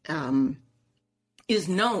is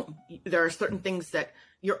known. There are certain things that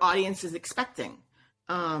your audience is expecting,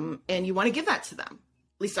 and you want to give that to them.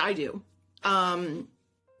 At least I do. So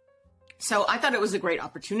I thought it was a great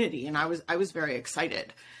opportunity, and I was very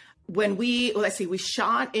excited. When we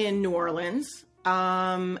shot in New Orleans,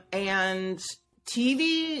 and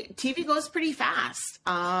TV goes pretty fast.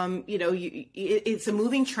 You know, it's a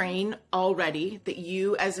moving train already that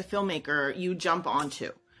you, as a filmmaker, you jump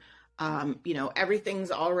onto. You know,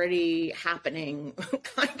 everything's already happening,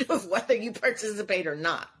 kind of whether you participate or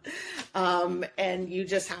not. And you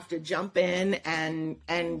just have to jump in and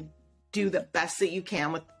do the best that you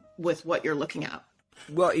can with what you're looking at.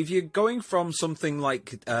 Well, if you're going from something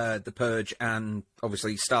like The Purge and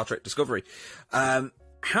obviously Star Trek Discovery,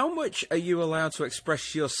 how much are you allowed to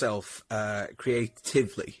express yourself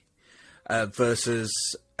creatively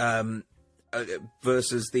versus the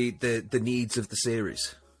needs of the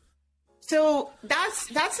series? So that's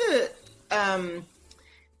a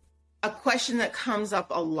question that comes up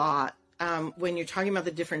a lot when you're talking about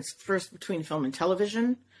the difference first between film and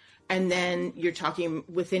television, and then you're talking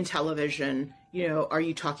within television. You know, are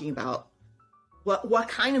you talking about what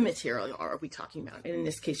kind of material are we talking about? And in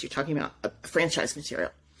this case, you're talking about a franchise material.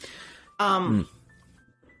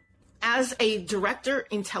 As a director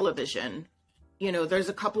in television, you know, there's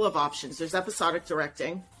a couple of options. There's episodic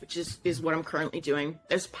directing, which is what I'm currently doing.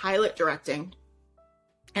 There's pilot directing.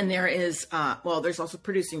 And there is, there's also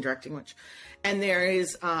producing directing, and there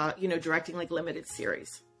is, you know, directing like limited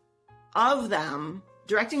series. Of them,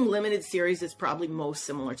 directing limited series is probably most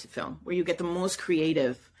similar to film, where you get the most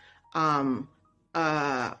creative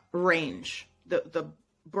range, the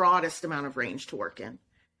broadest amount of range to work in,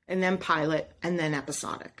 and then pilot, and then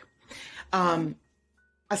episodic.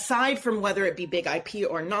 Aside from whether it be big IP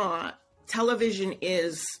or not, television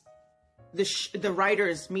is the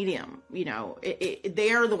writer's medium. You know,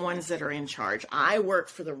 they are the ones that are in charge. I work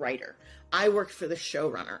for the writer. I work for the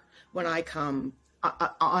showrunner when I come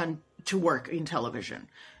on to work in television,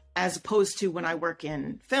 as opposed to when I work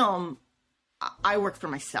in film, I work for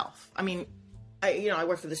myself. I mean, I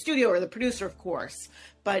work for the studio or the producer, of course,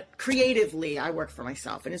 but creatively I work for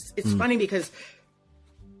myself. And it's funny because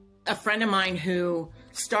a friend of mine who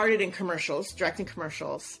started in commercials, directing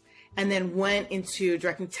commercials, and then went into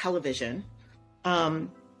directing television, and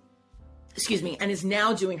is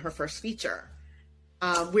now doing her first feature.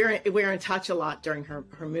 We're in touch a lot during her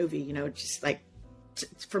movie, you know, just like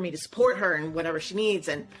for me to support her and whatever she needs.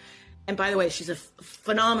 And by the way, she's a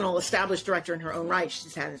phenomenal established director in her own right.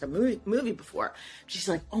 She's had a movie before. She's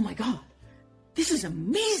like, oh my God, this is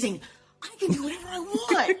amazing. I can do whatever I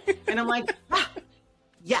want. And I'm like,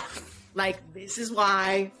 yeah, like this is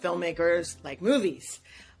why filmmakers like movies.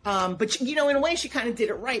 But you know, in a way she kind of did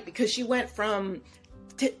it right, because she went from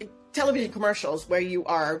television commercials where you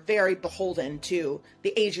are very beholden to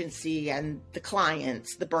the agency and the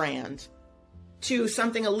clients, the brand, to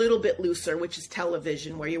something a little bit looser, which is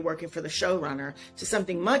television, where you're working for the showrunner, to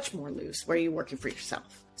something much more loose, where you're working for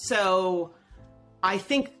yourself. So I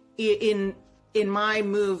think in my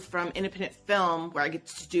move from independent film, where I get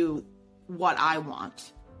to do what I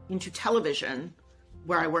want, into television,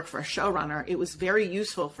 where I work for a showrunner, it was very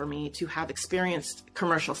useful for me to have experienced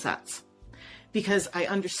commercial sets, because I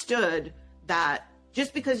understood that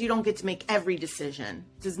just because you don't get to make every decision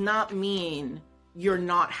does not mean you're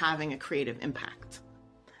not having a creative impact.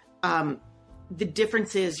 The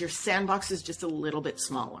difference is your sandbox is just a little bit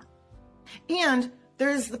smaller. And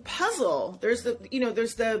there's the puzzle. There's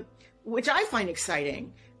the, which I find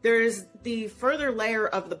exciting. There's the further layer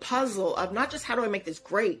of the puzzle of not just how do I make this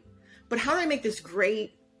great, but how do I make this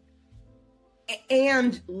great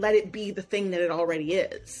and let it be the thing that it already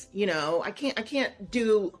is. You know, I can't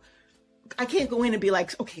do can't go in and be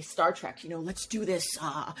like, okay, Star Trek, let's do this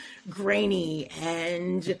grainy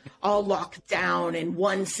and all locked down in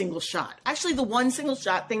one single shot. Actually, the one single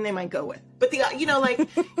shot thing they might go with, but you gotta.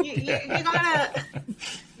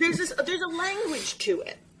 There's a language to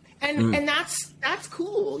it, and that's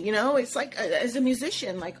cool. It's like as a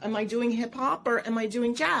musician, like, am I doing hip hop or am I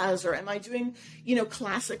doing jazz or am I doing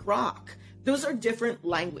classic rock? Those are different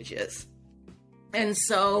languages, and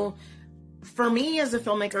so. For me as a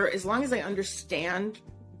filmmaker, as long as I understand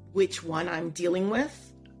which one I'm dealing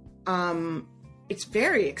with, it's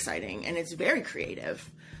very exciting and it's very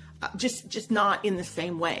creative. Just not in the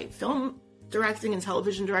same way. Film directing and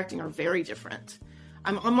television directing are very different.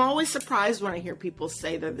 I'm always surprised when I hear people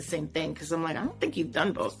say they're the same thing, because I'm like, I don't think you've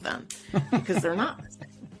done both then, because they're not.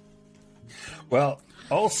 Well,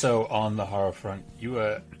 also on the horror front, you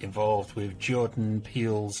were involved with Jordan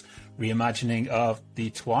Peele's reimagining of The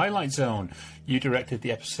Twilight Zone. You directed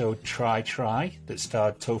the episode Try Try that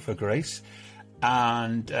starred Topher Grace,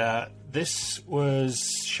 and this was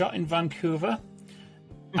shot in Vancouver,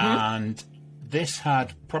 and this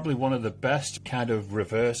had probably one of the best kind of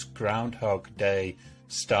reverse Groundhog Day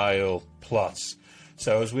style plots.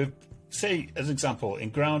 So as we say, as an example, in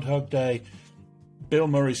Groundhog Day, Bill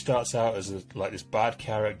Murray starts out as like this bad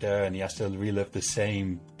character, and he has to relive the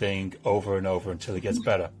same thing over and over until he gets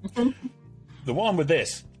better. The one with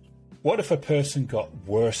this, what if a person got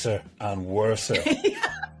worser and worser?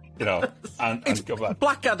 And go back.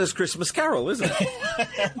 Blackadder's Christmas Carol, isn't it?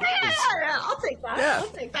 Yeah, I'll take that. Yeah. I'll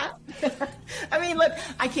take that. I mean, look,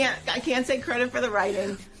 I can't take credit for the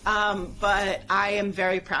writing, but I am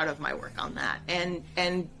very proud of my work on that,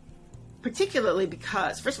 and particularly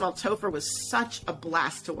because, first of all, Topher was such a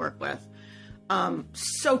blast to work with,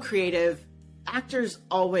 so creative. Actors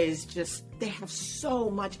always they have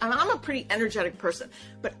so much, and I'm a pretty energetic person,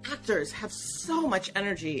 but actors have so much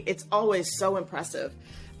energy. It's always so impressive.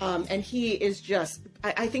 And he is just,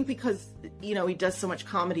 I think because, he does so much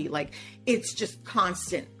comedy, like, it's just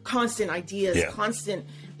constant ideas, constant.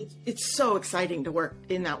 It's so exciting to work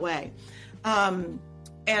in that way.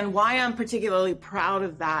 And why I'm particularly proud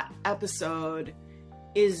of that episode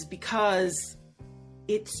is because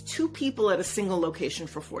it's two people at a single location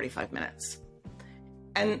for 45 minutes.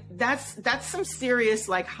 And that's some serious,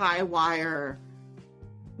 like, high wire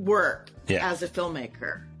work as a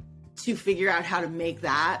filmmaker to figure out how to make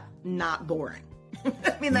that not boring.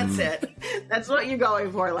 I mean, that's it. That's what you're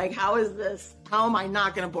going for. Like, how am I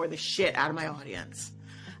not going to bore the shit out of my audience?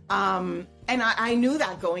 And I knew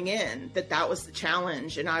that going in, that was the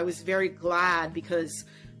challenge. And I was very glad because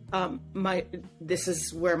this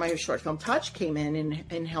is where my short film Touch came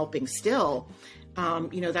in helping still.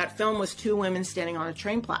 That film was two women standing on a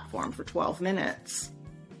train platform for 12 minutes.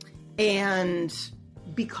 And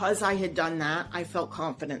because I had done that, I felt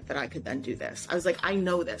confident that I could then do this. I was like, I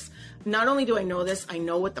know this. Not only do I know this, I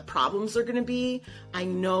know what the problems are going to be. I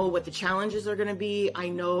know what the challenges are going to be. I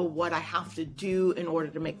know what I have to do in order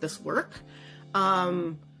to make this work.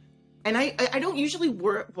 And I don't usually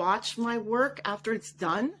watch my work after it's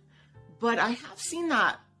done, but I have seen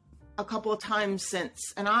that a couple of times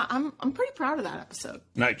since, and I'm pretty proud of that episode.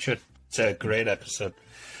 No, it should. It's a great episode.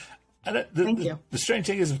 And Thank you. The strange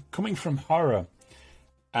thing is, coming from horror,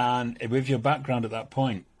 and with your background at that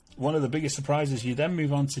point, one of the biggest surprises, you then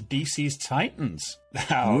move on to DC's Titans.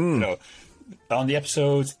 Now, on the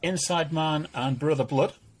episodes Inside Man and Brother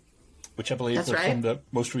Blood, which I believe were from the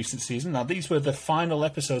most recent season. Now, these were the final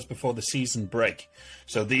episodes before the season break.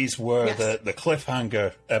 So these were the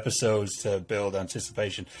cliffhanger episodes to build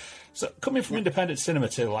anticipation. So coming from independent cinema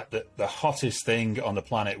to like the hottest thing on the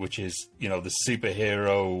planet, which is, the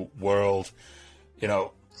superhero world,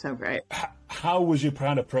 So great. How was your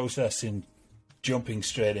kind of process in jumping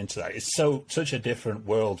straight into that? It's such a different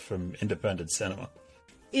world from independent cinema.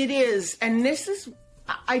 It is. And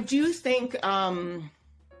I do think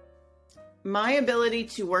my ability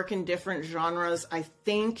to work in different genres, I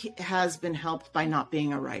think, has been helped by not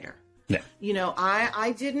being a writer. Yeah.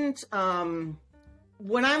 I didn't,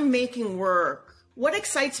 when I'm making work, what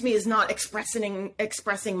excites me is not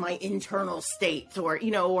expressing my internal state or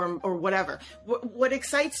whatever. What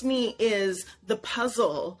excites me is the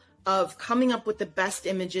puzzle of coming up with the best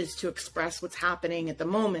images to express what's happening at the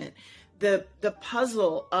moment. The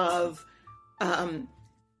puzzle of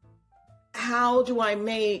how do I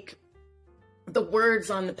make the words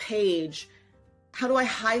on the page, how do I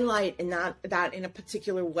highlight that in a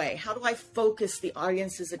particular way? How do I focus the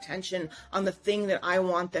audience's attention on the thing that I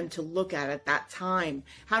want them to look at that time?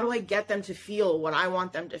 How do I get them to feel what I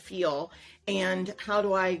want them to feel? And how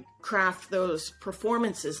do I craft those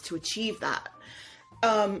performances to achieve that?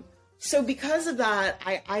 So because of that,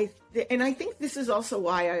 I think this is also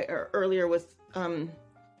why earlier with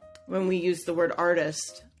when we used the word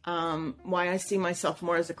artist, why I see myself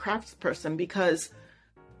more as a crafts person, because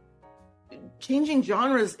changing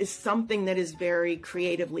genres is something that is very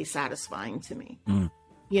creatively satisfying to me.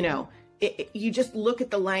 You know, you just look at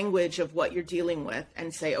the language of what you're dealing with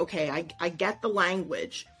and say, okay, I get the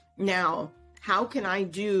language. Now, how can I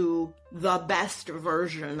do the best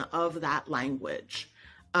version of that language?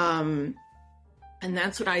 And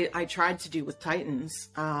that's what I tried to do with Titans.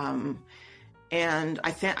 And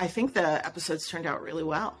I think the episodes turned out really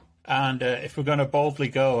well. And if we're going to boldly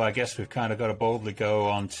go, I guess we've kind of got to boldly go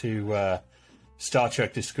on to Star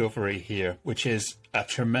Trek Discovery here, which is a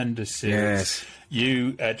tremendous series. Yes.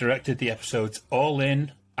 You directed the episodes All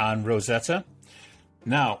In and Rosetta.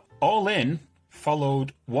 Now, All In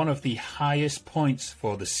followed one of the highest points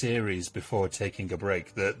for the series before taking a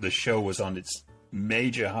break. The show was on its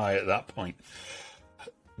major high at that point.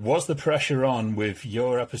 Was the pressure on with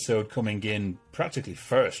your episode coming in practically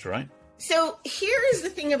first, right? So here is the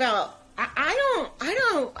thing about,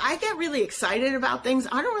 I get really excited about things.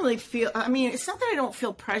 I don't really feel, I mean, it's not that I don't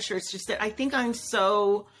feel pressure. It's just that I think I'm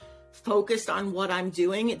so focused on what I'm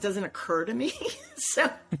doing, it doesn't occur to me. So,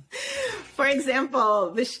 for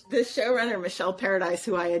example, the showrunner, Michelle Paradise,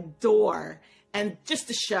 who I adore, and just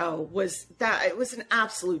the show was that it was an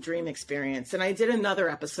absolute dream experience. And I did another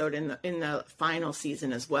episode in the final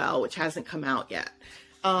season as well, which hasn't come out yet.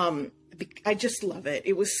 I just love it.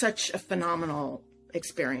 It was such a phenomenal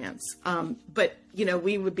experience. But you know,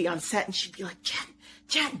 we would be on set and she'd be like,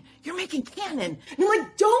 Jen, you're making canon. And I'm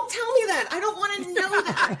like, don't tell me that. I don't want to know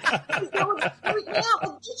that.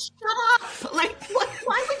 Well, just shut up. Like,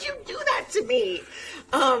 why would you do that to me?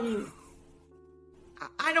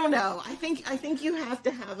 I don't know. I think you have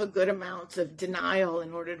to have a good amount of denial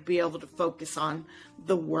in order to be able to focus on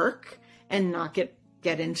the work and not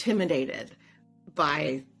get intimidated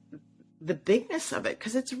by the bigness of it,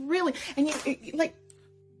 because it's really, and like,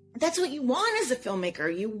 that's what you want as a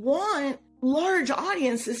filmmaker. You want large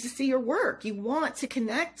audiences to see your work. You want to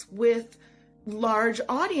connect with large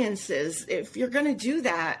audiences. If you're going to do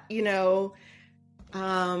that, you know,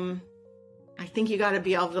 I think you got to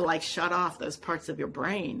be able to like shut off those parts of your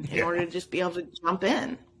brain in order to just be able to jump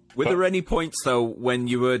in. Were there any points though when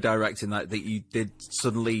you were directing that you did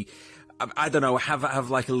suddenly, I don't know, have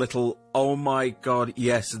like a little, oh my God,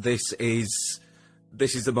 yes, this is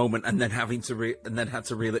the moment, and then had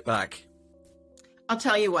to reel it back? I'll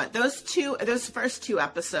tell you what, those first two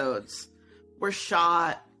episodes were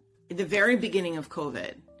shot at the very beginning of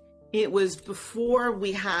COVID. It was before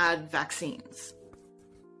we had vaccines.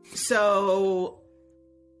 So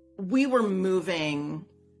we were moving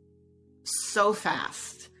so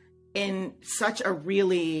fast in such a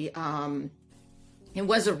really, it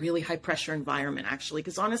was a really high pressure environment actually,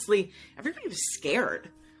 because honestly, everybody was scared.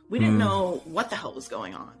 We didn't know what the hell was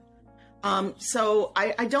going on. So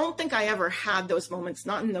I don't think I ever had those moments,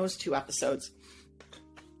 not in those two episodes.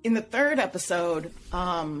 In the third episode,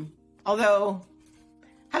 although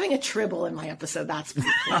having a tribble in my episode, that's pretty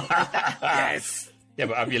cool. Yes. Yeah,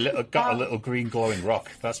 but have you got a little green glowing rock?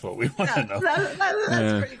 That's what we want to know.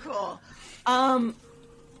 That's pretty cool.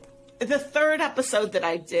 The third episode that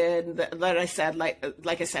I did, that I said, like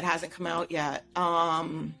I said, hasn't come out yet.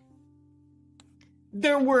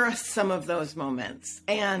 There were some of those moments,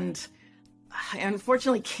 and I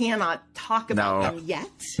unfortunately cannot talk about them yet.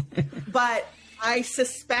 But I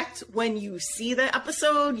suspect when you see the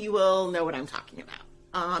episode, you will know what I'm talking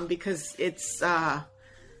about, because it's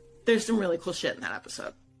there's some really cool shit in that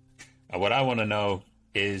episode. What I want to know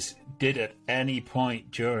is, did at any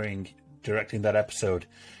point during directing that episode,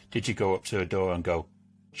 did you go up to a door and go,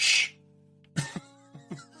 shh?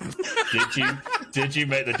 Did you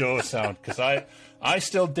make the door sound? Because I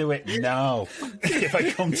still do it now. If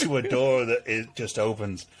I come to a door that it just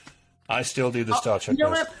opens, I still do the Star Trek. You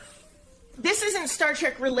know what? This isn't Star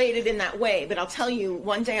Trek related in that way, but I'll tell you,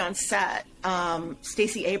 one day on set,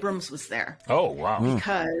 Stacey Abrams was there. Oh, wow.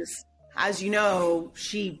 Because, as you know,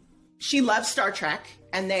 she loves Star Trek,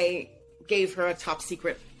 and they gave her a top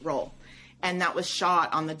secret role. And that was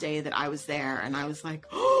shot on the day that I was there, and I was like,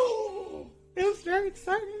 oh, it was very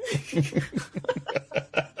exciting.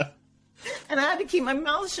 And I had to keep my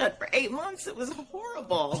mouth shut for 8 months. It was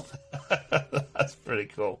horrible. That's pretty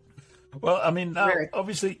cool. Well, I mean, now,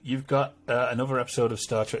 obviously, you've got another episode of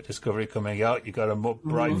Star Trek Discovery coming out. You've got a more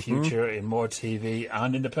bright future in more TV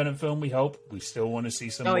and independent film, we hope. We still want to see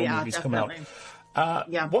some more movies definitely come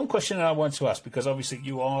out. One question I want to ask, because obviously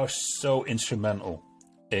you are so instrumental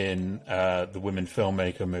in the women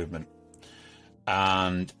filmmaker movement.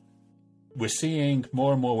 And we're seeing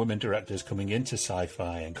more and more women directors coming into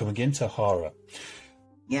sci-fi and coming into horror.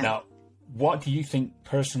 Yeah. Now, what do you think,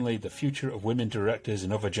 personally, the future of women directors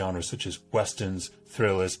in other genres such as westerns,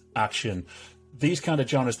 thrillers, action, these kind of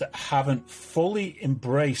genres that haven't fully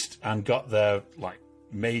embraced and got their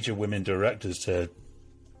major women directors to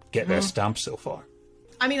get their stamp so far?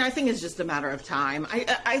 I mean, I think it's just a matter of time.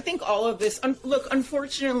 I think all of this, look,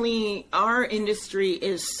 unfortunately, our industry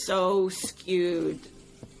is so skewed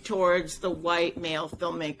towards the white male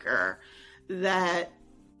filmmaker that,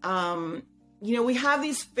 we have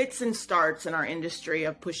these fits and starts in our industry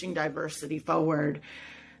of pushing diversity forward.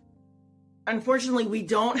 Unfortunately, we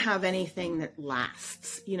don't have anything that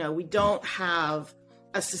lasts. We don't have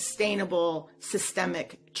a sustainable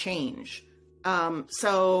systemic change. And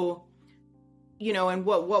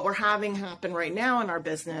what we're having happen right now in our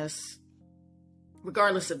business,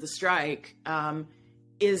 regardless of the strike,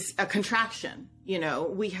 is a contraction.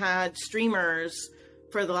 We had streamers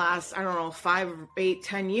for the last, 5, 8,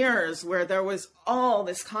 10 years where there was all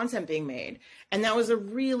this content being made. And that was a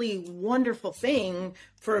really wonderful thing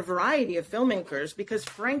for a variety of filmmakers because,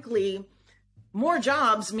 frankly, more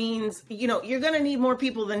jobs means, you're going to need more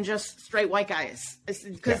people than just straight white guys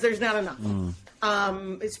because there's not enough.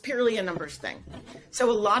 It's purely a numbers thing.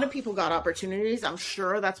 So a lot of people got opportunities. I'm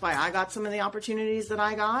sure that's why I got some of the opportunities that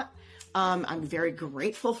I got. I'm very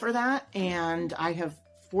grateful for that. And I have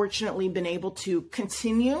fortunately been able to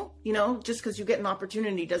continue, just because you get an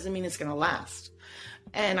opportunity doesn't mean it's going to last.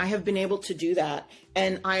 And I have been able to do that.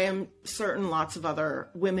 And I am certain lots of other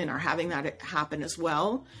women are having that happen as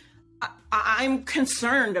well. I'm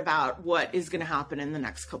concerned about what is going to happen in the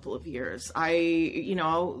next couple of years.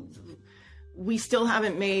 We still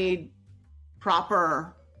haven't made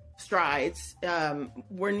proper strides.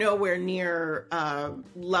 We're nowhere near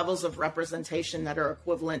levels of representation that are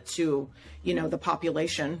equivalent to, the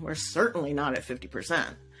population. We're certainly not at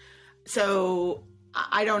 50%. So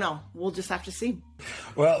I don't know. We'll just have to see.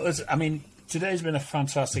 Well, today's been a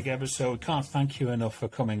fantastic episode. Can't thank you enough for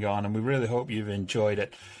coming on, and we really hope you've enjoyed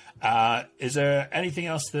it. Is there anything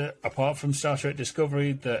else that, apart from Star Trek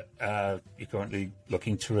Discovery, that you're currently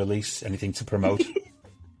looking to release? Anything to promote?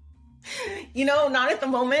 Not at the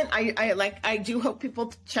moment. I do hope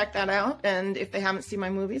people check that out, and if they haven't seen my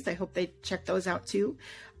movies, I hope they check those out too.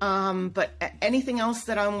 But anything else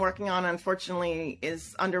that I'm working on, unfortunately,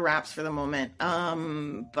 is under wraps for the moment.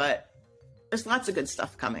 But there's lots of good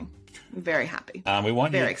stuff coming. I'm very happy.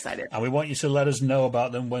 Very excited. And we want you to let us know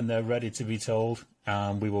about them when they're ready to be told.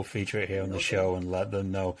 We will feature it here on the show and let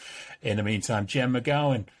them know. In the meantime, Jen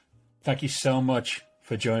McGowan, thank you so much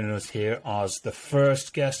for joining us here as the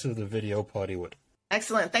first guest of the video Poddywood.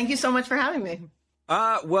 Excellent. Thank you so much for having me.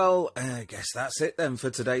 I guess that's it then for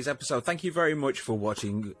today's episode. Thank you very much for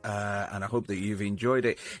watching, and I hope that you've enjoyed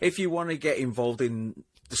it. If you want to get involved in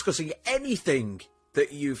discussing anything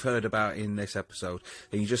that you've heard about in this episode,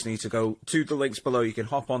 then you just need to go to the links below. You can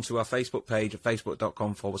hop onto our Facebook page at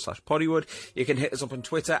facebook.com/Poddywood. You can hit us up on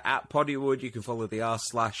Twitter at Poddywood. You can follow the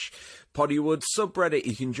r/Poddywood subreddit.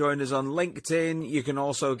 You can join us on LinkedIn. You can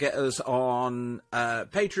also get us on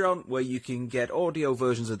Patreon, where you can get audio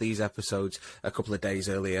versions of these episodes a couple of days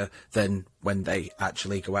earlier than when they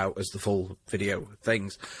actually go out as the full video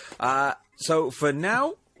things. So for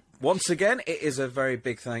now, once again, it is a very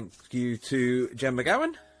big thank you to Jen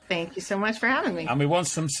McGowan. Thank you so much for having me. And we want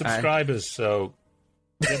some subscribers, so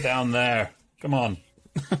get down there. Come on.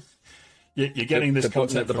 You're getting this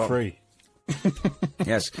content for free.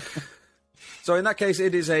 Yes. So in that case,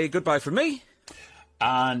 it is a goodbye from me.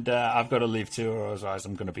 And I've got to leave too, or otherwise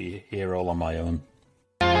I'm going to be here all on my own.